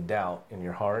letting doubt in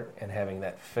your heart and having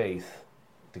that faith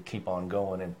to keep on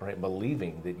going and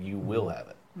believing that you will have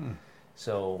it.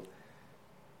 So,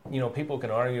 people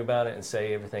can argue about it and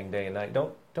say everything day and night.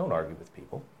 Don't argue with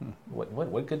people.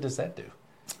 What good does that do?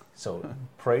 So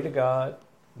pray to God,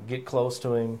 get close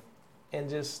to him, and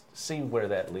just see where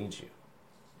that leads you.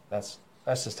 That's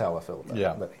just how I feel about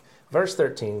it. But verse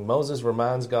 13, Moses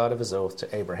reminds God of his oath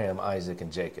to Abraham, Isaac,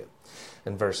 and Jacob.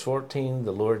 In verse 14,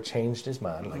 the Lord changed his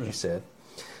mind, like you said.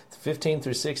 15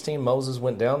 through 16, Moses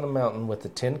went down the mountain with the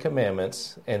 10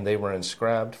 commandments, and they were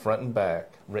inscribed front and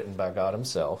back, written by God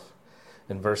himself.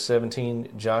 In verse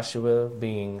 17, Joshua,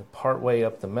 being partway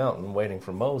up the mountain, waiting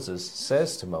for Moses,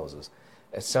 says to Moses,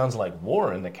 it sounds like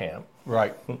war in the camp.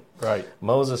 Right.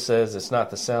 Moses says, it's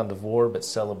not the sound of war, but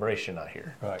celebration I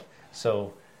hear. Right.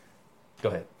 So, go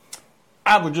ahead.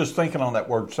 I was just thinking on that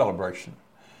word celebration.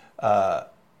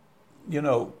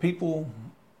 People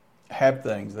have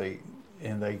things they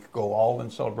go all in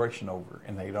celebration over,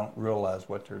 and they don't realize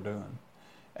what they're doing.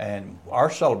 And our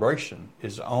celebration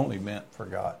is only meant for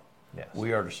God. Yes.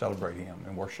 We are to celebrate him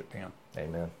and worship him.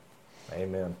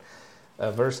 Amen.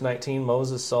 Verse 19,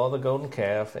 Moses saw the golden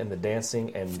calf and the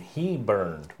dancing, and he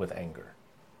burned with anger.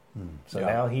 So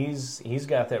now he's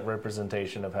got that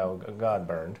representation of how God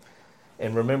burned.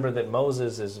 And remember that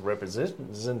Moses is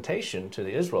representation to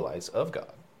the Israelites of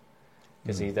God.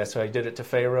 Because that's how he did it to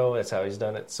Pharaoh. That's how he's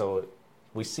done it. So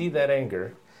we see that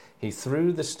anger. He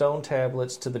threw the stone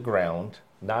tablets to the ground,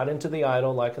 not into the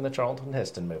idol like in the Charlton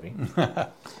Heston movie,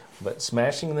 but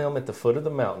smashing them at the foot of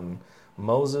the mountain.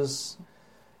 Moses,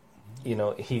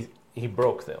 he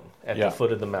broke them at the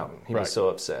foot of the mountain. He was so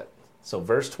upset. So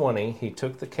verse 20, he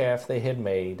took the calf they had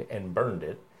made and burned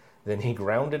it. Then he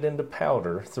ground it into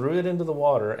powder, threw it into the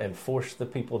water, and forced the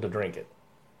people to drink it.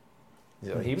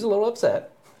 So he was a little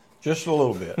upset. Just a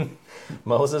little bit.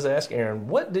 Moses asked Aaron,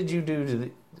 what did you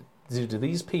do to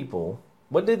these people?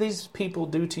 What did these people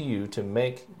do to you to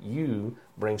make you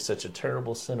bring such a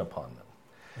terrible sin upon them?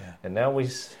 Yeah. And now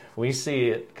we see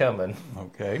it coming.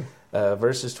 Okay.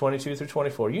 Verses 22 through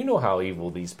 24. You know how evil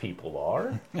these people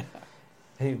are.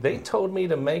 They told me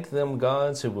to make them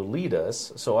gods who will lead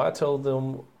us. So I told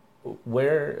them,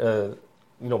 bring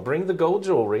the gold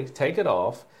jewelry, take it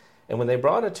off. And when they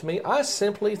brought it to me, I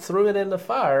simply threw it in the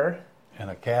fire. And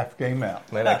a calf came out.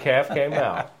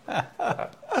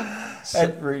 So,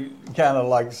 kind of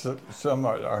like some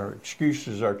of our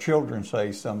excuses our children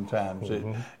say sometimes.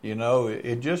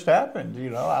 It just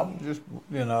happened. I was just,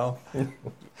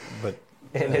 But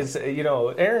and it's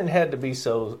Aaron had to be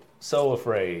so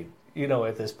afraid,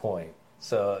 at this point.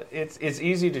 So it's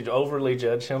easy to overly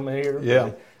judge him here.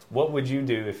 Yeah. What would you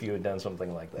do if you had done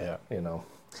something like that? Yeah.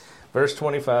 Verse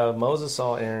 25, Moses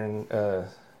saw Aaron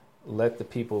let the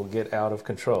people get out of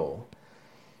control,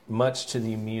 much to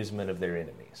the amusement of their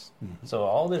enemies. Mm-hmm. So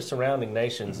all their surrounding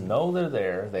nations know they're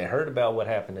there. They heard about what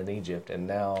happened in Egypt, and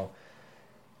now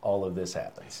all of this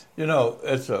happens.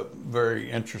 It's a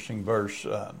very interesting verse.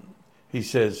 He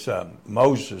says,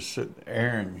 Moses said,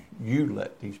 Aaron, you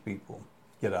let these people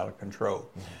get out of control.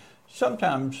 Mm-hmm.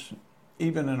 Sometimes,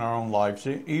 even in our own lives,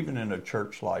 even in a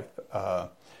church life,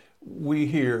 we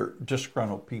hear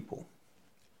disgruntled people.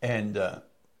 And,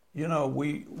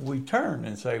 we turn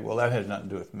and say, well, that has nothing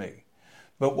to do with me.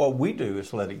 But what we do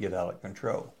is let it get out of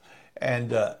control.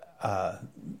 And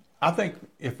I think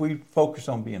if we focus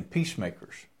on being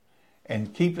peacemakers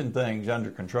and keeping things under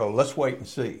control, let's wait and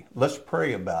see. Let's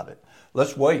pray about it.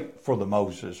 Let's wait for the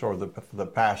Moses or the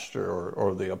pastor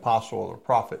or the apostle or the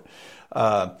prophet.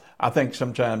 I think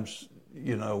sometimes,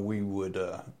 we would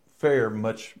fare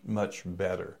much, much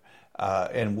better.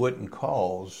 and wouldn't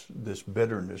cause this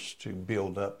bitterness to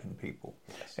build up in people.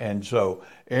 Yes. And so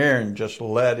Aaron just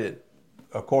let it,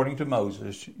 according to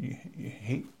Moses,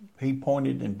 he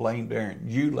pointed and blamed Aaron.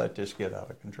 You let this get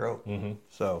out of control. Mm-hmm.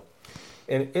 So,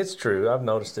 and it's true. I've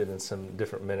noticed it in some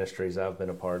different ministries I've been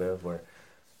a part of where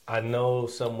I know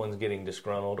someone's getting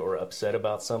disgruntled or upset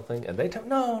about something, and they tell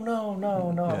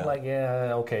no. Yeah. I'm like,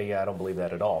 yeah, okay, yeah, I don't believe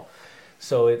that at all.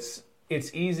 So it's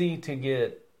easy to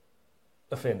get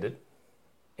offended,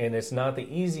 and it's not the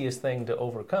easiest thing to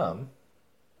overcome,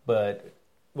 but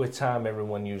with time,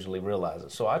 everyone usually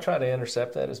realizes. So I try to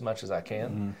intercept that as much as I can,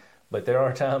 mm-hmm. but there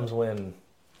are times when,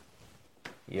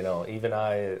 even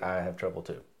I have trouble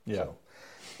too. Yeah, so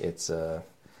it's a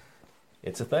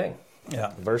thing.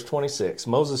 Yeah. Verse 26,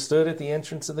 Moses stood at the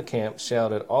entrance of the camp,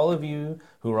 shouted, "All of you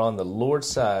who are on the Lord's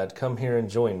side, come here and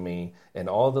join me," and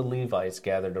all the Levites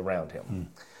gathered around him.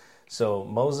 Mm. So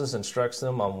Moses instructs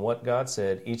them on what God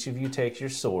said. Each of you take your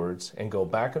swords and go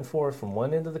back and forth from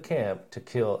one end of the camp to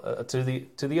kill to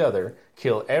the other.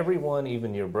 Kill everyone,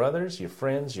 even your brothers, your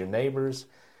friends, your neighbors.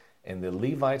 And the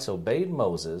Levites obeyed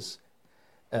Moses'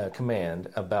 command.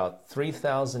 About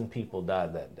 3,000 people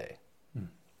died that day.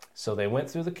 So they went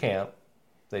through the camp,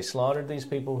 they slaughtered these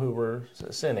people who were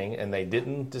sinning, and they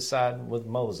didn't decide with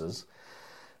Moses.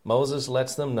 Moses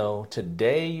lets them know,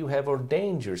 "Today you have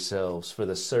ordained yourselves for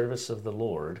the service of the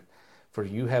Lord, for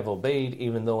you have obeyed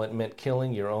even though it meant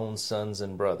killing your own sons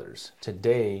and brothers.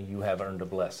 Today you have earned a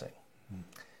blessing."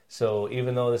 So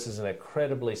even though this is an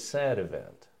incredibly sad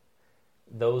event,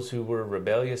 those who were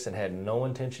rebellious and had no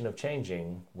intention of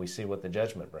changing, we see what the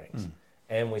judgment brings.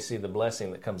 And we see the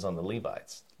blessing that comes on the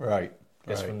Levites. Right.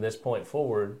 Because from this point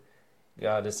forward,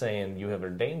 God is saying, you have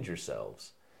ordained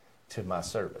yourselves to my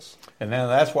service. And then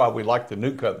that's why we like the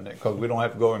new covenant, because we don't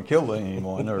have to go and kill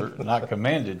anyone or not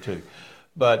commanded to.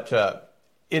 But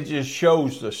it just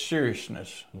shows the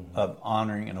seriousness mm-hmm. of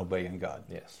honoring and obeying God.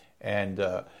 Yes. And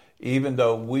even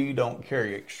though we don't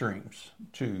carry extremes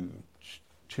to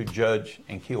judge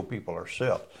and kill people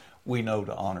ourselves, we know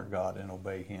to honor God and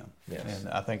obey Him. Yes. And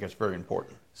I think it's very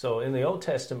important. So in the Old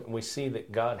Testament, we see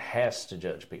that God has to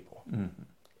judge people. Mm-hmm.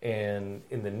 And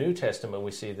in the New Testament,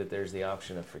 we see that there's the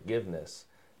option of forgiveness.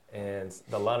 And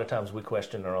a lot of times we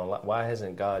question our own life. Why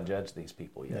hasn't God judged these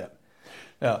people yet?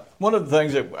 Yeah. Now, one of the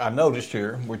things that I noticed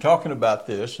here, we're talking about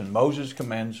this, and Moses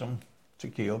commands them to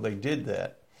kill. They did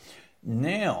that.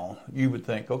 Now, you would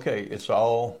think, okay, it's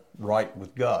all right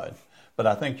with God. But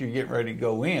I think you're getting ready to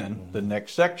go in mm-hmm. the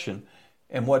next section,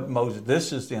 and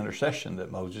this is the intercession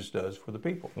that Moses does for the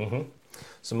people. Mm-hmm.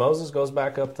 So Moses goes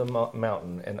back up the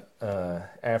mountain, and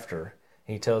after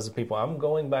he tells the people, "I'm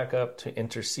going back up to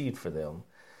intercede for them."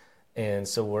 And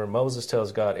so where Moses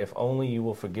tells God, "If only you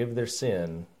will forgive their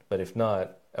sin, but if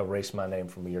not, erase my name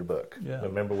from your book." Yeah.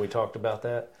 Remember we talked about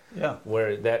that? Yeah.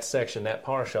 Where that section, that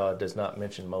parashat, does not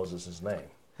mention Moses' name.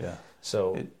 Yeah.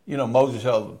 So Moses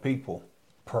tells the people,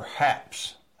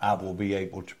 "Perhaps I will be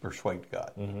able to persuade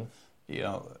God." Mm-hmm.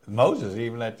 Moses,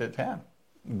 even at that time,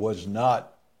 was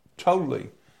not totally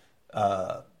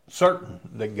certain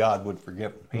that God would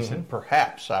forgive him. He mm-hmm. said,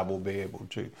 "Perhaps I will be able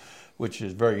to," which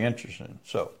is very interesting.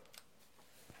 So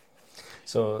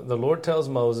the Lord tells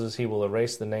Moses he will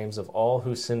erase the names of all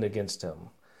who sinned against him.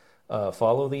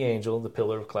 Follow the angel, the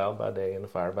pillar of cloud by day and the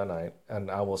fire by night,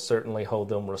 and I will certainly hold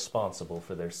them responsible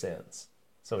for their sins.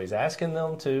 So he's asking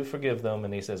them to forgive them,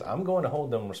 and he says, I'm going to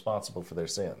hold them responsible for their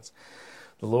sins.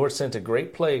 The Lord sent a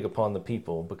great plague upon the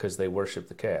people because they worshiped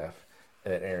the calf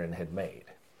that Aaron had made.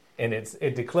 And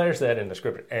it declares that in the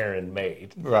scripture, Aaron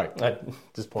made. Right. I'm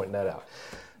just pointing that out.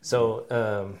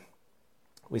 So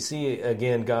we see,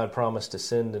 again, God promised to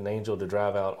send an angel to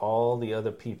drive out all the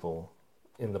other people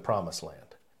in the promised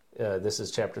land. This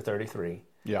is chapter 33.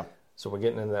 Yeah. So we're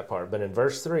getting into that part. But in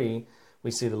verse 3,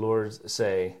 we see the Lord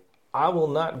say, I will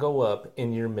not go up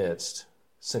in your midst,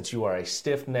 since you are a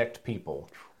stiff-necked people,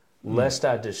 lest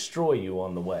I destroy you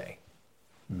on the way.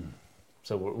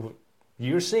 So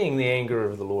you're seeing the anger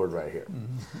of the Lord right here.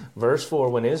 Verse 4,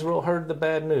 when Israel heard the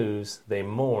bad news, they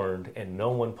mourned, and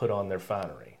no one put on their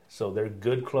finery. So their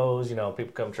good clothes,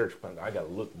 people come to church, I got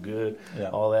to look good,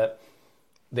 all that.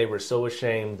 They were so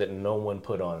ashamed that no one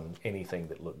put on anything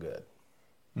that looked good.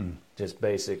 Just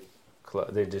basic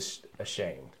clothes. They're just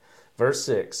ashamed. Verse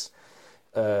 6,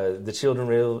 the children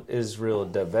of Israel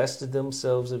divested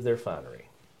themselves of their finery.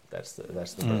 That's the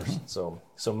verse.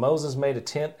 So Moses made a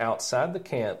tent outside the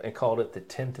camp and called it the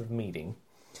tent of meeting.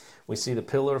 We see the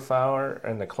pillar of fire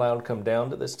and the cloud come down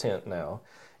to this tent now.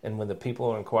 And when the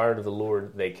people inquired of the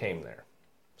Lord, they came there.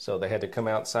 So they had to come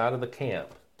outside of the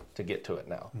camp to get to it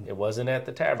now. It wasn't at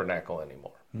the tabernacle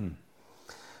anymore.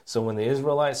 So when the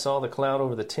Israelites saw the cloud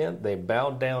over the tent, they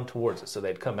bowed down towards it. So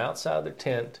they'd come outside their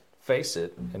tent, face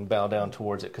it, and bow down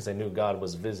towards it because they knew God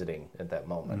was visiting at that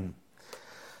moment.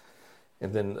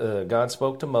 And then God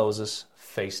spoke to Moses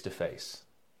face to face.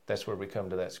 That's where we come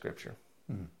to that scripture.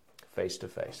 Face to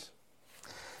face.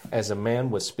 As a man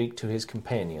would speak to his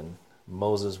companion,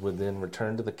 Moses would then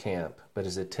return to the camp, but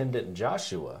his attendant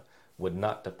Joshua would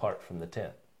not depart from the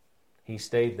tent. He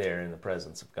stayed there in the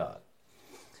presence of God.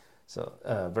 So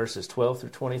verses 12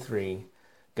 through 23,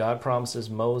 God promises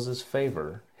Moses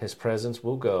favor. His presence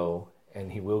will go,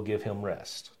 and he will give him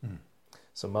rest.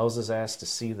 So Moses asked to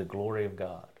see the glory of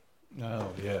God. Oh,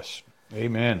 yes.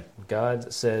 Amen.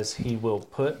 God says he will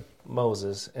put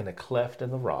Moses in a cleft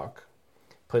in the rock,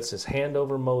 puts his hand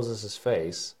over Moses'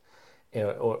 face,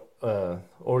 or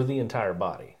the entire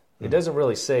body. It doesn't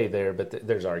really say there, but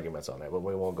there's arguments on that, but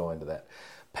we won't go into that.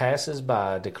 Passes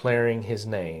by declaring his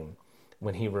name.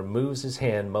 When he removes his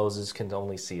hand, Moses can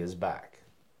only see his back.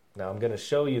 Now I'm going to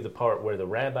show you the part where the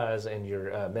rabbis and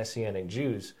your Messianic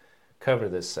Jews cover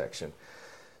this section.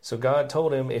 So God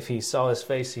told him if he saw his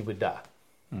face, he would die.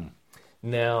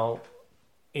 Now,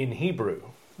 in Hebrew,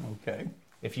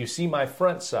 if you see my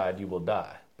front side, you will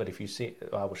die. But if you see,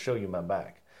 I will show you my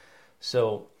back.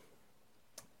 So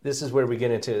this is where we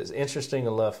get into it. It's interesting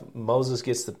enough, Moses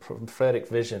gets the prophetic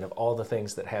vision of all the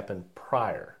things that happened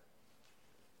prior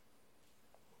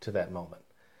to that moment.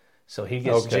 So he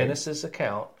gets Genesis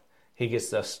account. He gets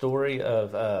the story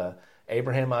of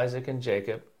Abraham, Isaac, and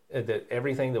Jacob, that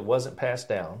everything that wasn't passed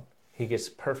down. He gets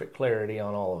perfect clarity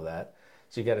on all of that.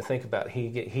 So you got to think about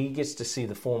he gets to see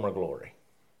the former glory,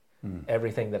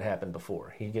 everything that happened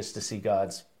before. He gets to see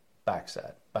God's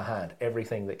backside, behind,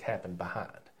 everything that happened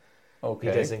behind. He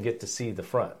doesn't get to see the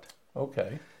front.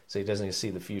 So he doesn't get to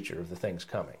see the future of the things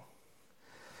coming.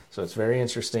 So it's very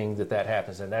interesting that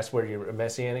happens, and that's where your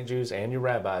Messianic Jews and your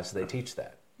rabbis, they teach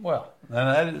that. Well,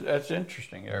 and that's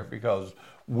interesting, Eric, because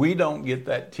we don't get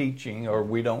that teaching or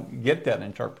we don't get that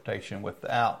interpretation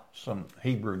without some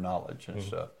Hebrew knowledge and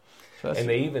stuff. So and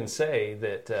they even say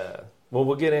that,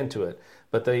 we'll get into it,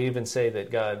 but they even say that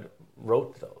God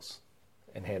wrote those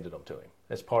and handed them to him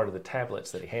as part of the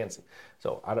tablets that he hands him.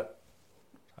 So I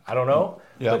don't know,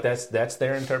 but that's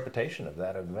their interpretation of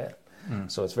that event.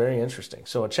 So it's very interesting.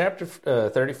 So in chapter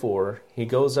 34, he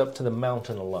goes up to the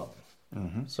mountain alone.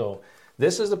 So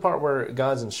this is the part where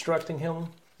God's instructing him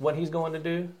what he's going to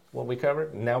do, what we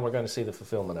covered. Now we're going to see the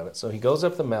fulfillment of it. So he goes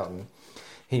up the mountain.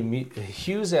 He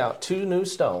hews out 2 new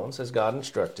stones, as God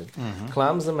instructed,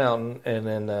 climbs the mountain, and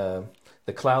then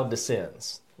the cloud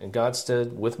descends. And God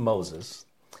stood with Moses,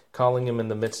 calling him in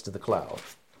the midst of the cloud.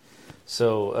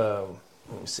 So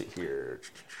let me see here.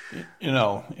 You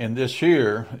know, in this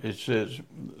here, it says,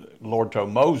 Lord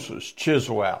told Moses,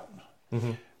 chisel out.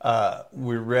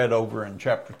 We read over in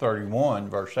chapter 31,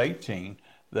 verse 18,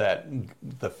 that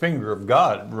the finger of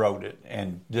God wrote it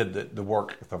and did the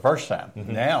work the first time.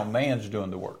 Now man's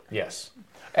doing the work. Yes.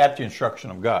 At the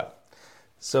instruction of God.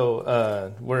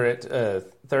 So we're at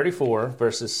 34,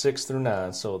 verses 6 through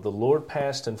 9. So the Lord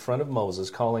passed in front of Moses,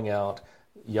 calling out,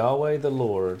 Yahweh the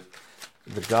Lord,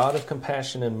 the God of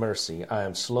compassion and mercy, I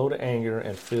am slow to anger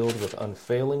and filled with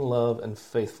unfailing love and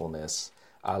faithfulness.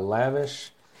 I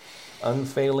lavish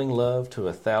unfailing love to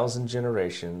 1,000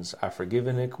 generations. I forgive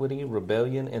iniquity,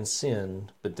 rebellion, and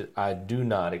sin, but I do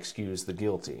not excuse the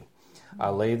guilty. I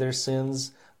lay their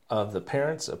sins of the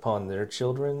parents upon their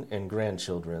children and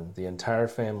grandchildren. The entire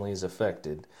family is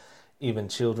affected, even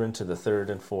children to the 3rd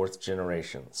and 4th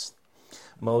generations.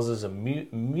 Moses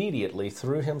immediately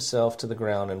threw himself to the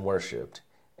ground and worshipped.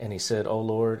 And he said, O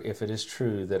Lord, if it is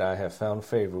true that I have found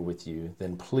favor with you,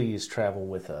 then please travel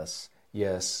with us.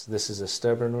 Yes, this is a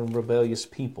stubborn and rebellious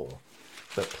people,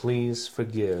 but please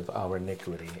forgive our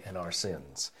iniquity and our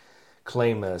sins.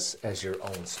 Claim us as your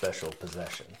own special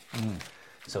possession.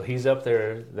 So he's up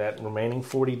there that remaining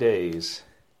 40 days,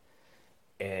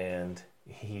 and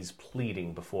he's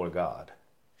pleading before God.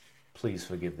 Please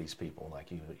forgive these people,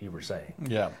 like you were saying.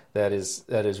 Yeah. That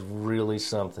is really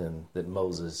something that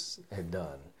Moses had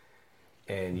done.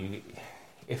 And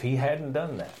if he hadn't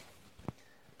done that,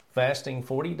 fasting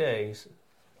 40 days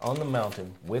on the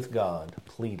mountain with God,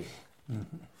 pleading,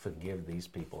 forgive these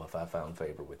people if I found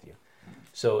favor with you.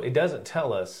 So it doesn't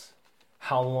tell us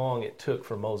how long it took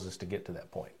for Moses to get to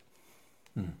that point.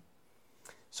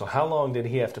 So how long did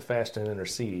he have to fast and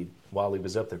intercede while he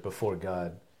was up there before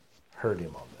God heard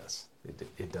him on this?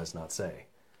 It does not say.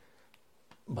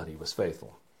 But he was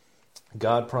faithful.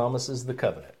 God promises the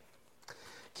covenant.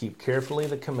 Keep carefully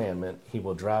the commandment. He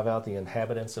will drive out the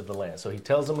inhabitants of the land. So he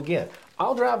tells them again,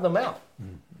 I'll drive them out.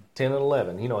 10 and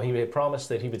 11. You know, he had promised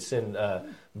that he would send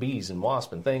bees and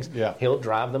wasps and things. Yeah. He'll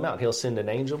drive them out. He'll send an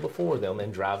angel before them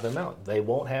and drive them out. They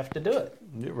won't have to do it.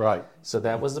 Right. So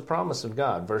that was the promise of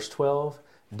God. Verse 12,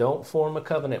 don't form a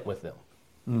covenant with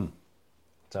them.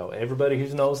 So everybody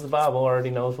who knows the Bible already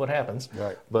knows what happens.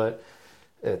 Right. But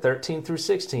 13 through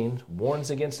 16 warns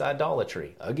against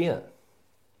idolatry again.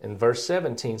 In verse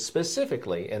 17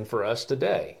 specifically, and for us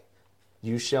today,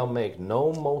 you shall make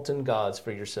no molten gods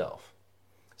for yourself.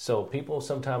 So people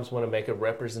sometimes want to make a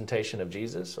representation of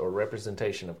Jesus or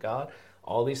representation of God.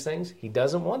 All these things, he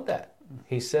doesn't want that.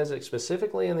 He says it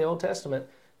specifically in the Old Testament.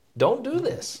 Don't do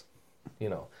this. You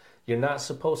know, you're not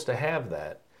supposed to have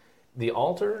that. The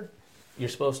altar, you're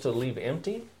supposed to leave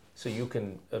empty so you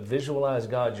can visualize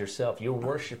God yourself. You're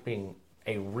worshiping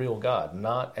a real God,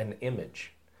 not an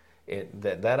image.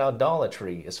 That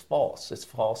idolatry is false. It's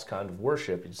false kind of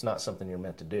worship. It's not something you're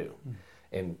meant to do.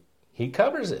 And he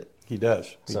covers it. He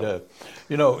does. He does.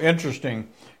 You know, interesting.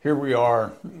 Here we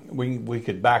are. We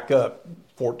could back up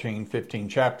 14, 15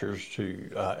 chapters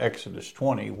to Exodus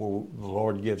 20, where the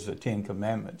Lord gives the 10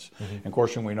 Commandments. And of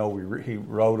course, we know he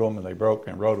wrote them and they broke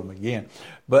and wrote them again.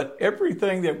 But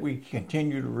everything that we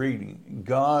continue to reading,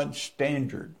 God's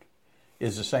standard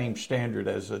is the same standard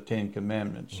as the 10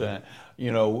 Commandments.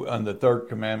 You know, on the third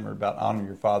commandment about honor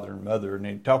your father and mother, and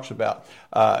it talks about,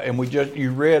 and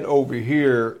you read over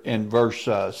here in verse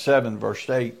 7, verse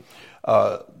 8,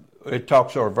 it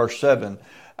talks, or verse 7,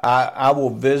 I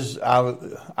will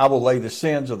lay the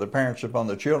sins of the parents upon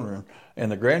the children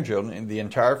and the grandchildren and the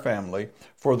entire family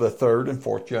for the third and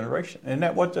fourth generation. Isn't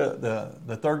that what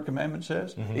the third commandment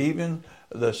says? Even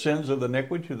the sins of the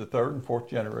iniquity to the third and fourth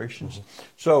generations.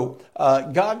 So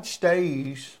God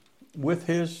stays with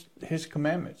his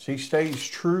commandments. He stays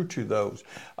true to those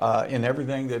in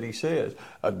everything that he says.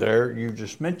 There you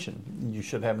just mentioned, you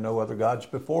should have no other gods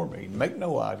before me. Make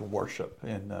no idol worship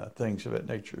and things of that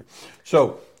nature.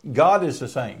 So God is the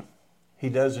same. He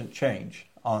doesn't change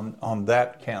on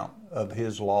that count of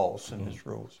his laws and his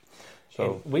rules.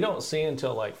 So and we don't see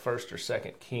until like 1st or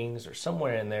 2nd Kings or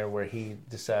somewhere in there where he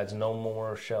decides no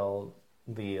more shall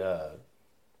the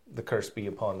curse be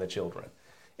upon the children.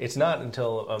 It's not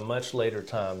until a much later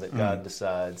time that God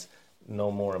decides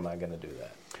no more am I going to do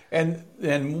that.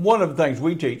 And one of the things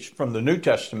we teach from the New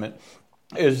Testament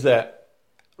is that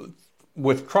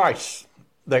with Christ,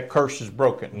 that curse is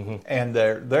broken. And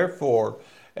therefore,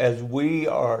 as we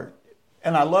are,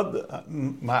 and I love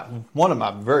one of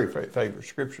my very favorite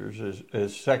scriptures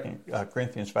is 2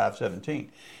 Corinthians 5:17.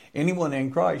 Anyone in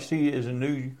Christ, he is a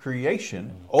new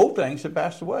creation. Old things have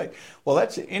passed away. Well,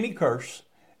 that's any curse,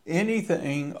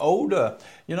 anything old.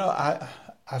 You know,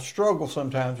 I struggle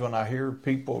sometimes when I hear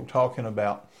people talking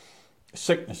about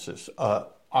sicknesses,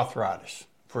 arthritis,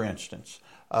 for instance.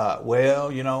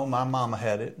 Well, you know, my mama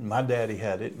had it, and my daddy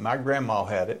had it, and my grandma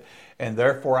had it, and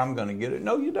therefore I'm going to get it.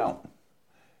 No, you don't.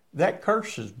 That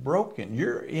curse is broken.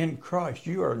 You're in Christ.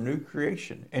 You are a new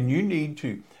creation. And you need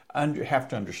to have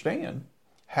to understand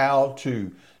how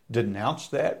to denounce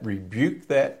that, rebuke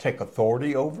that, take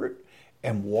authority over it,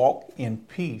 and walk in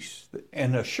peace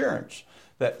and assurance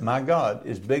that my God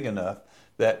is big enough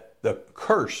that the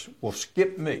curse will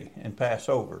skip me and pass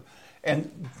over.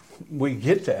 And we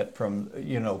get that from,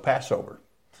 you know, Passover.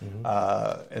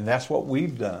 And that's what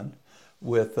we've done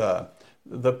with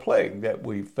the plague that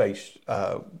we faced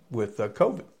with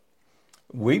COVID.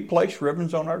 We placed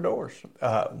ribbons on our doors.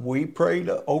 We prayed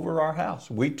over our house.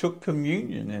 We took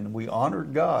communion and we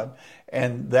honored God.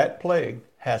 And that plague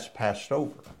has passed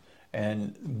over.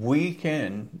 And we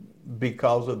can,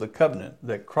 because of the covenant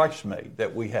that Christ made,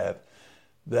 that we have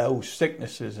those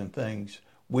sicknesses and things,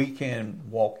 we can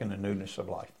walk in the newness of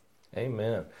life.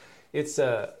 Amen. It's,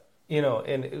 you know,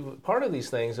 and part of these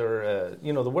things are,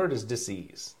 you know, the word is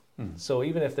disease. So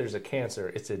even if there's a cancer,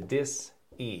 it's a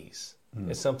dis-ease.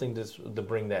 It's something to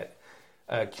bring that.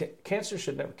 Cancer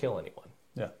should never kill anyone.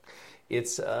 Yeah.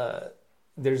 It's,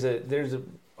 there's a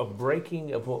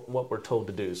breaking of what we're told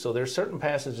to do. So there's certain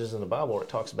passages in the Bible where it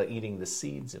talks about eating the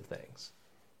seeds of things.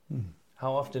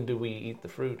 How often do we eat the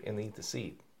fruit and eat the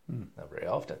seed? Not very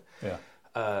often.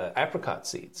 Yeah. Apricot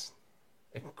seeds,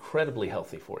 incredibly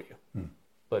healthy for you.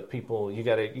 But people, you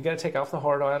gotta take off the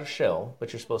hard outer shell,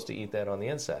 but you're supposed to eat that on the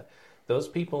inside. Those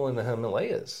people in the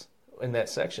Himalayas, in that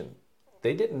section,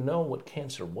 they didn't know what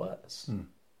cancer was.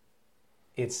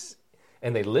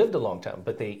 And they lived a long time,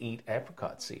 but they eat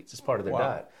apricot seeds as part of their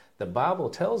diet. The Bible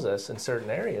tells us in certain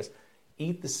areas,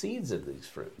 eat the seeds of these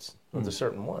fruits, of the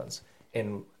certain ones.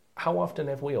 And how often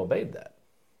have we obeyed that?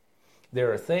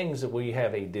 There are things that we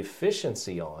have a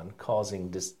deficiency on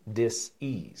causing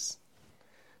dis-ease.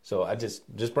 So I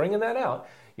just bringing that out.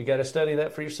 You got to study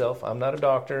that for yourself. I'm not a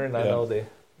doctor, and I know the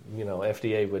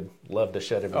FDA would love to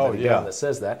shut everybody down that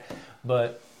says that.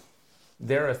 But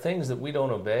there are things that we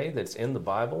don't obey that's in the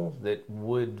Bible that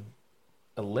would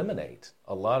eliminate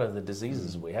a lot of the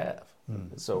diseases we have.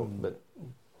 So, but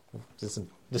it's a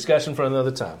discussion for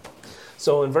another time.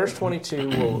 So in verse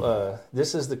 22,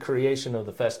 this is the creation of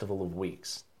the Festival of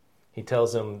Weeks. He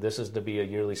tells them this is to be a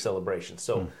yearly celebration.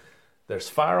 So there's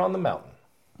fire on the mountain.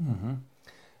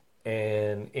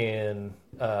 And in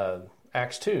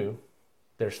Acts 2,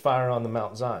 there's fire on the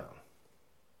Mount Zion.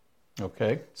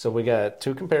 Okay. So we got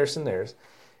two comparison there.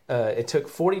 It took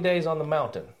 40 days on the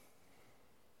mountain.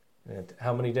 And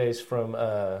how many days from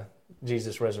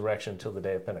Jesus' resurrection until the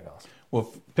day of Pentecost?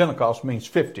 Well, Pentecost means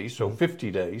 50, so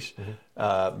 50 days.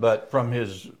 But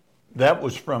that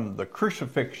was from the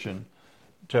crucifixion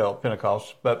till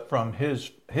Pentecost. But from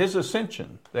his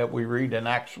ascension that we read in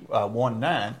Acts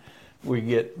 1:9, we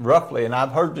get roughly, and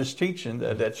I've heard this teaching,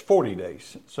 that's 40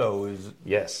 days. So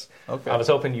yes. Okay. I was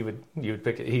hoping you would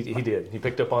pick it. He did. He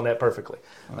picked up on that perfectly.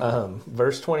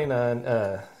 Verse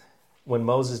 29, when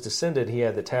Moses descended, he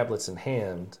had the tablets in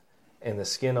hand, and the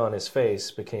skin on his face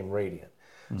became radiant.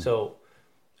 So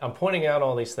I'm pointing out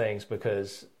all these things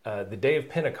because the day of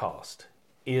Pentecost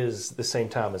is the same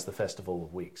time as the Festival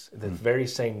of Weeks. The very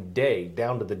same day,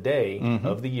 down to the day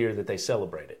of the year that they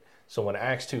celebrated. So when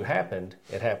Acts 2 happened,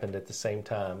 it happened at the same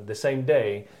time, the same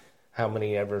day, how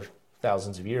many ever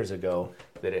thousands of years ago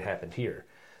that it happened here.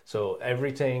 So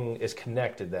everything is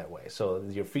connected that way. So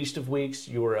your Feast of Weeks,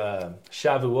 your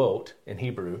Shavuot in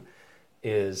Hebrew,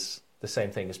 is the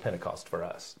same thing as Pentecost for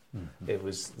us. It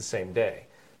was the same day.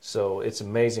 So it's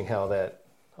amazing how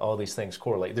all these things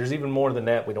correlate. There's even more than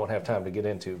that we don't have time to get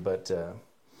into, but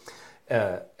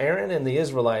Aaron and the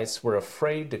Israelites were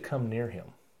afraid to come near him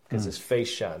because his face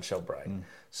shined so bright.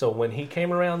 So when he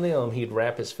came around them, he'd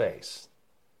wrap his face.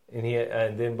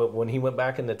 But when he went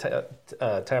back in the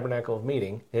tabernacle of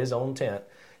meeting, his own tent,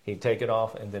 he'd take it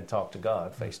off and then talk to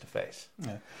God face to face.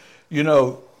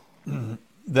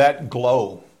 That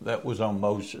glow that was on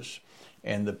Moses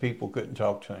and the people couldn't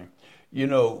talk to him,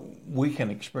 we can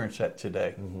experience that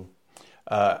today.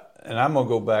 And I'm going to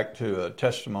go back to a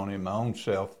testimony of my own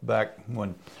self back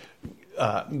when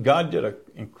God did an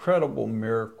incredible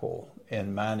miracle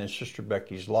in mine and Sister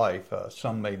Becky's life.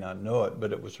 Some may not know it,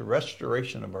 but it was a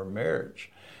restoration of our marriage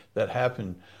that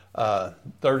happened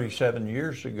 37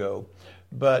 years ago.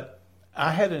 But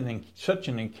I had such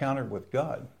an encounter with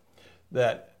God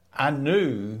that I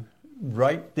knew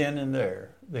right then and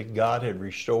there that God had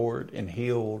restored and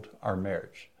healed our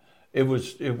marriage. It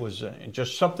was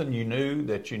just something you knew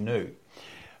that you knew.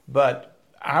 But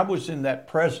I was in that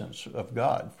presence of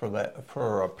God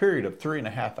for a period of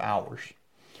 3.5 hours,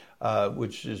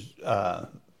 which is,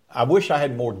 I wish I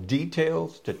had more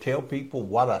details to tell people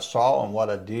what I saw and what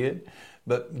I did,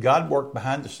 but God worked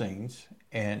behind the scenes,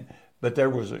 but there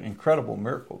was an incredible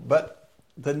miracle. But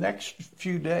the next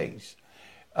few days,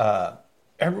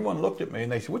 everyone looked at me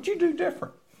and they said, "What'd you do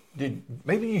different?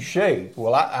 Maybe you shaved?"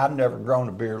 Well, I've never grown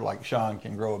a beard like Sean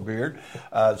can grow a beard.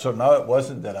 So no, it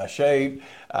wasn't that I shaved.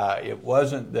 It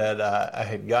wasn't that I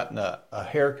had gotten a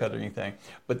haircut or anything.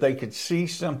 But they could see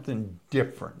something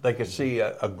different. They could see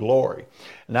a glory.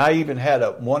 And I even had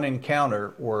one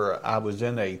encounter where I was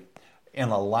in a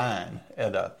line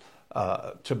at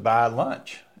to buy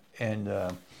lunch, and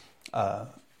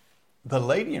the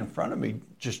lady in front of me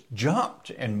just jumped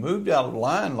and moved out of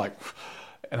line like.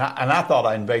 And I thought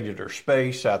I invaded her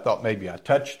space. I thought maybe I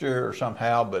touched her or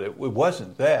somehow, but it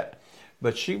wasn't that.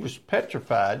 But she was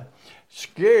petrified,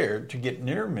 scared to get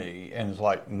near me, and was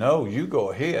like, "No, you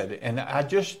go ahead." And I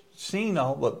just seen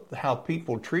how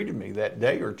people treated me that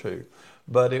day or two.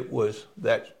 But it was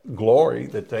that glory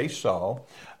that they saw.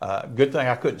 Good thing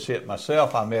I couldn't see it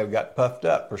myself. I may have got puffed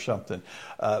up or something.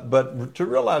 But to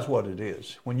realize what it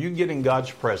is, when you get in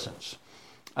God's presence,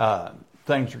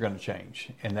 things are going to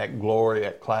change. And that glory,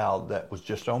 that cloud that was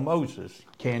just on Moses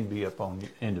can be upon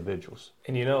individuals.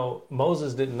 And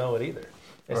Moses didn't know it either.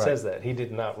 It says that. He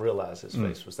did not realize his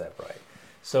face was that bright.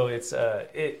 So it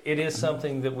is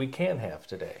something that we can have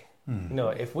today.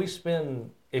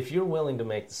 If you're willing to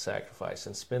make the sacrifice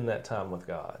and spend that time with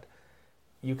God,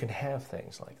 you can have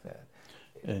things like that.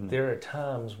 And there are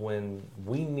times when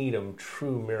we need a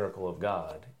true miracle of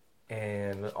God,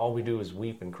 and all we do is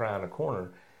weep and cry in a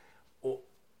corner.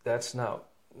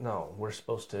 We're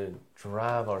supposed to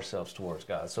drive ourselves towards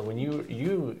God. So when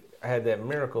you had that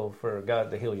miracle for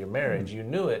God to heal your marriage, you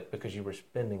knew it because you were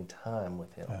spending time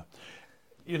with Him.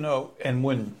 Yeah. And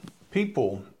when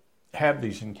people have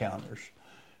these encounters,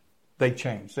 they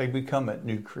change. They become a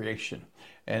new creation.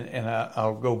 And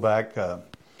I'll go back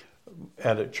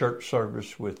at a church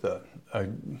service with a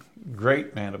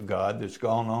great man of God that's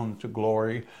gone on to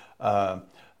glory,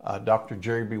 Dr.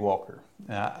 Jerry B. Walker.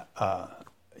 I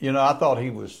thought he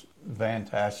was a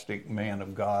fantastic man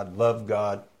of God, loved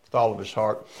God with all of his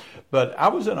heart. But I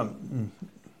was in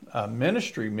a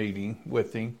ministry meeting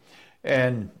with him,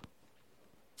 and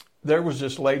there was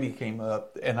this lady came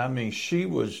up, and I mean, she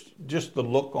was just the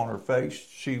look on her face.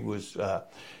 She was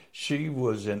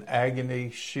in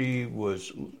agony. She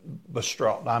was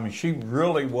distraught. I mean, she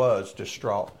really was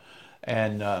distraught.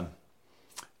 And I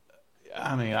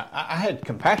had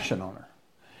compassion on her.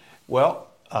 Well,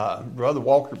 Brother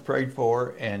Walker prayed for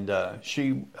her, and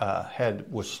she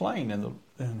was slain.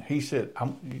 And he said,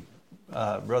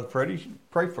 Brother Freddie,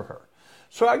 pray for her.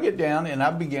 So I get down and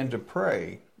I began to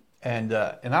pray. And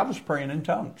I was praying in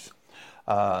tongues.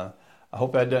 I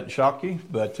hope that doesn't shock you,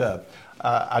 but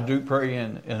I do pray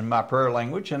in my prayer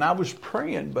language. And I was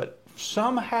praying, but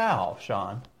somehow,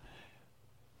 Sean,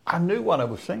 I knew what I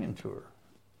was saying to her.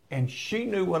 And she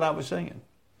knew what I was saying.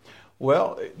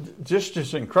 Well, just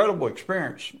this incredible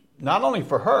experience, not only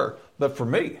for her, but for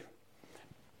me.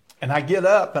 And I get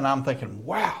up and I'm thinking,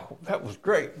 wow, that was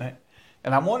great, man.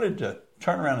 And I wanted to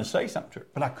turn around and say something to her,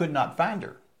 but I could not find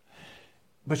her.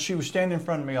 But she was standing in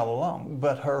front of me all along.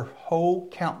 But her whole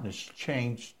countenance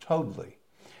changed totally,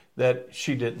 that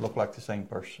she didn't look like the same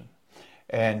person.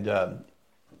 And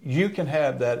you can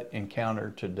have that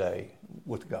encounter today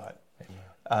with God.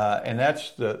 And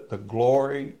that's the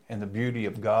glory and the beauty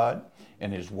of God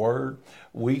and His Word.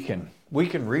 We can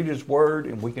read His Word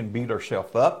and we can beat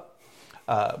ourselves up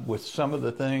with some of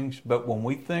the things. But when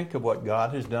we think of what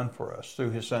God has done for us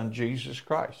through His Son, Jesus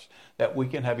Christ, that we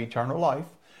can have eternal life,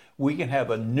 we can have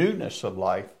a newness of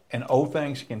life, and old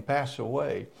things can pass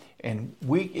away, and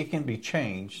it can be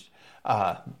changed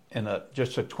in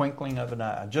just a twinkling of an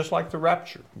eye. Just like the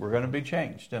rapture, we're going to be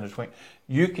changed in a twinkling.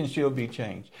 You can still be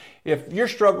changed. If you're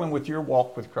struggling with your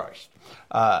walk with Christ,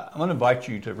 I'm going to invite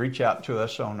you to reach out to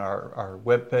us on our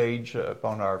webpage,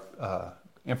 on our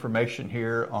information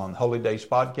here on Holy Days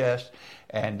Podcast,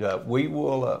 and we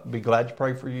will be glad to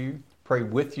pray for you, pray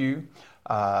with you,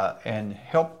 and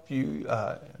help you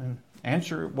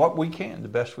answer what we can, the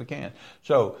best we can.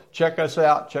 So check us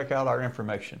out. Check out our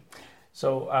information.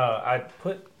 So I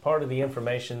put part of the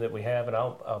information that we have, and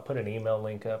I'll put an email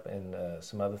link up and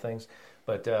some other things.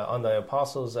 But on the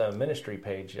Apostles Ministry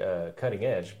page, Cutting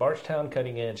Edge,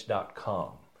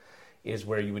 BargetownCuttingEdge.com is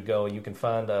where you would go. You can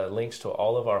find links to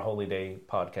all of our Holy Day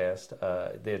podcast.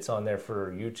 It's on there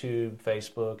for YouTube,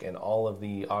 Facebook, and all of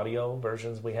the audio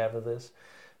versions we have of this.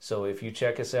 So if you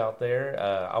check us out there,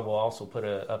 I will also put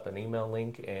up an email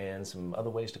link and some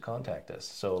other ways to contact us.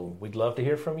 So we'd love to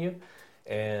hear from you,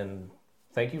 and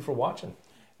thank you for watching.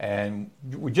 And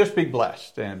we just be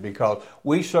blessed, and because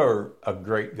we serve a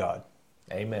great God.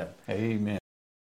 Amen. Amen.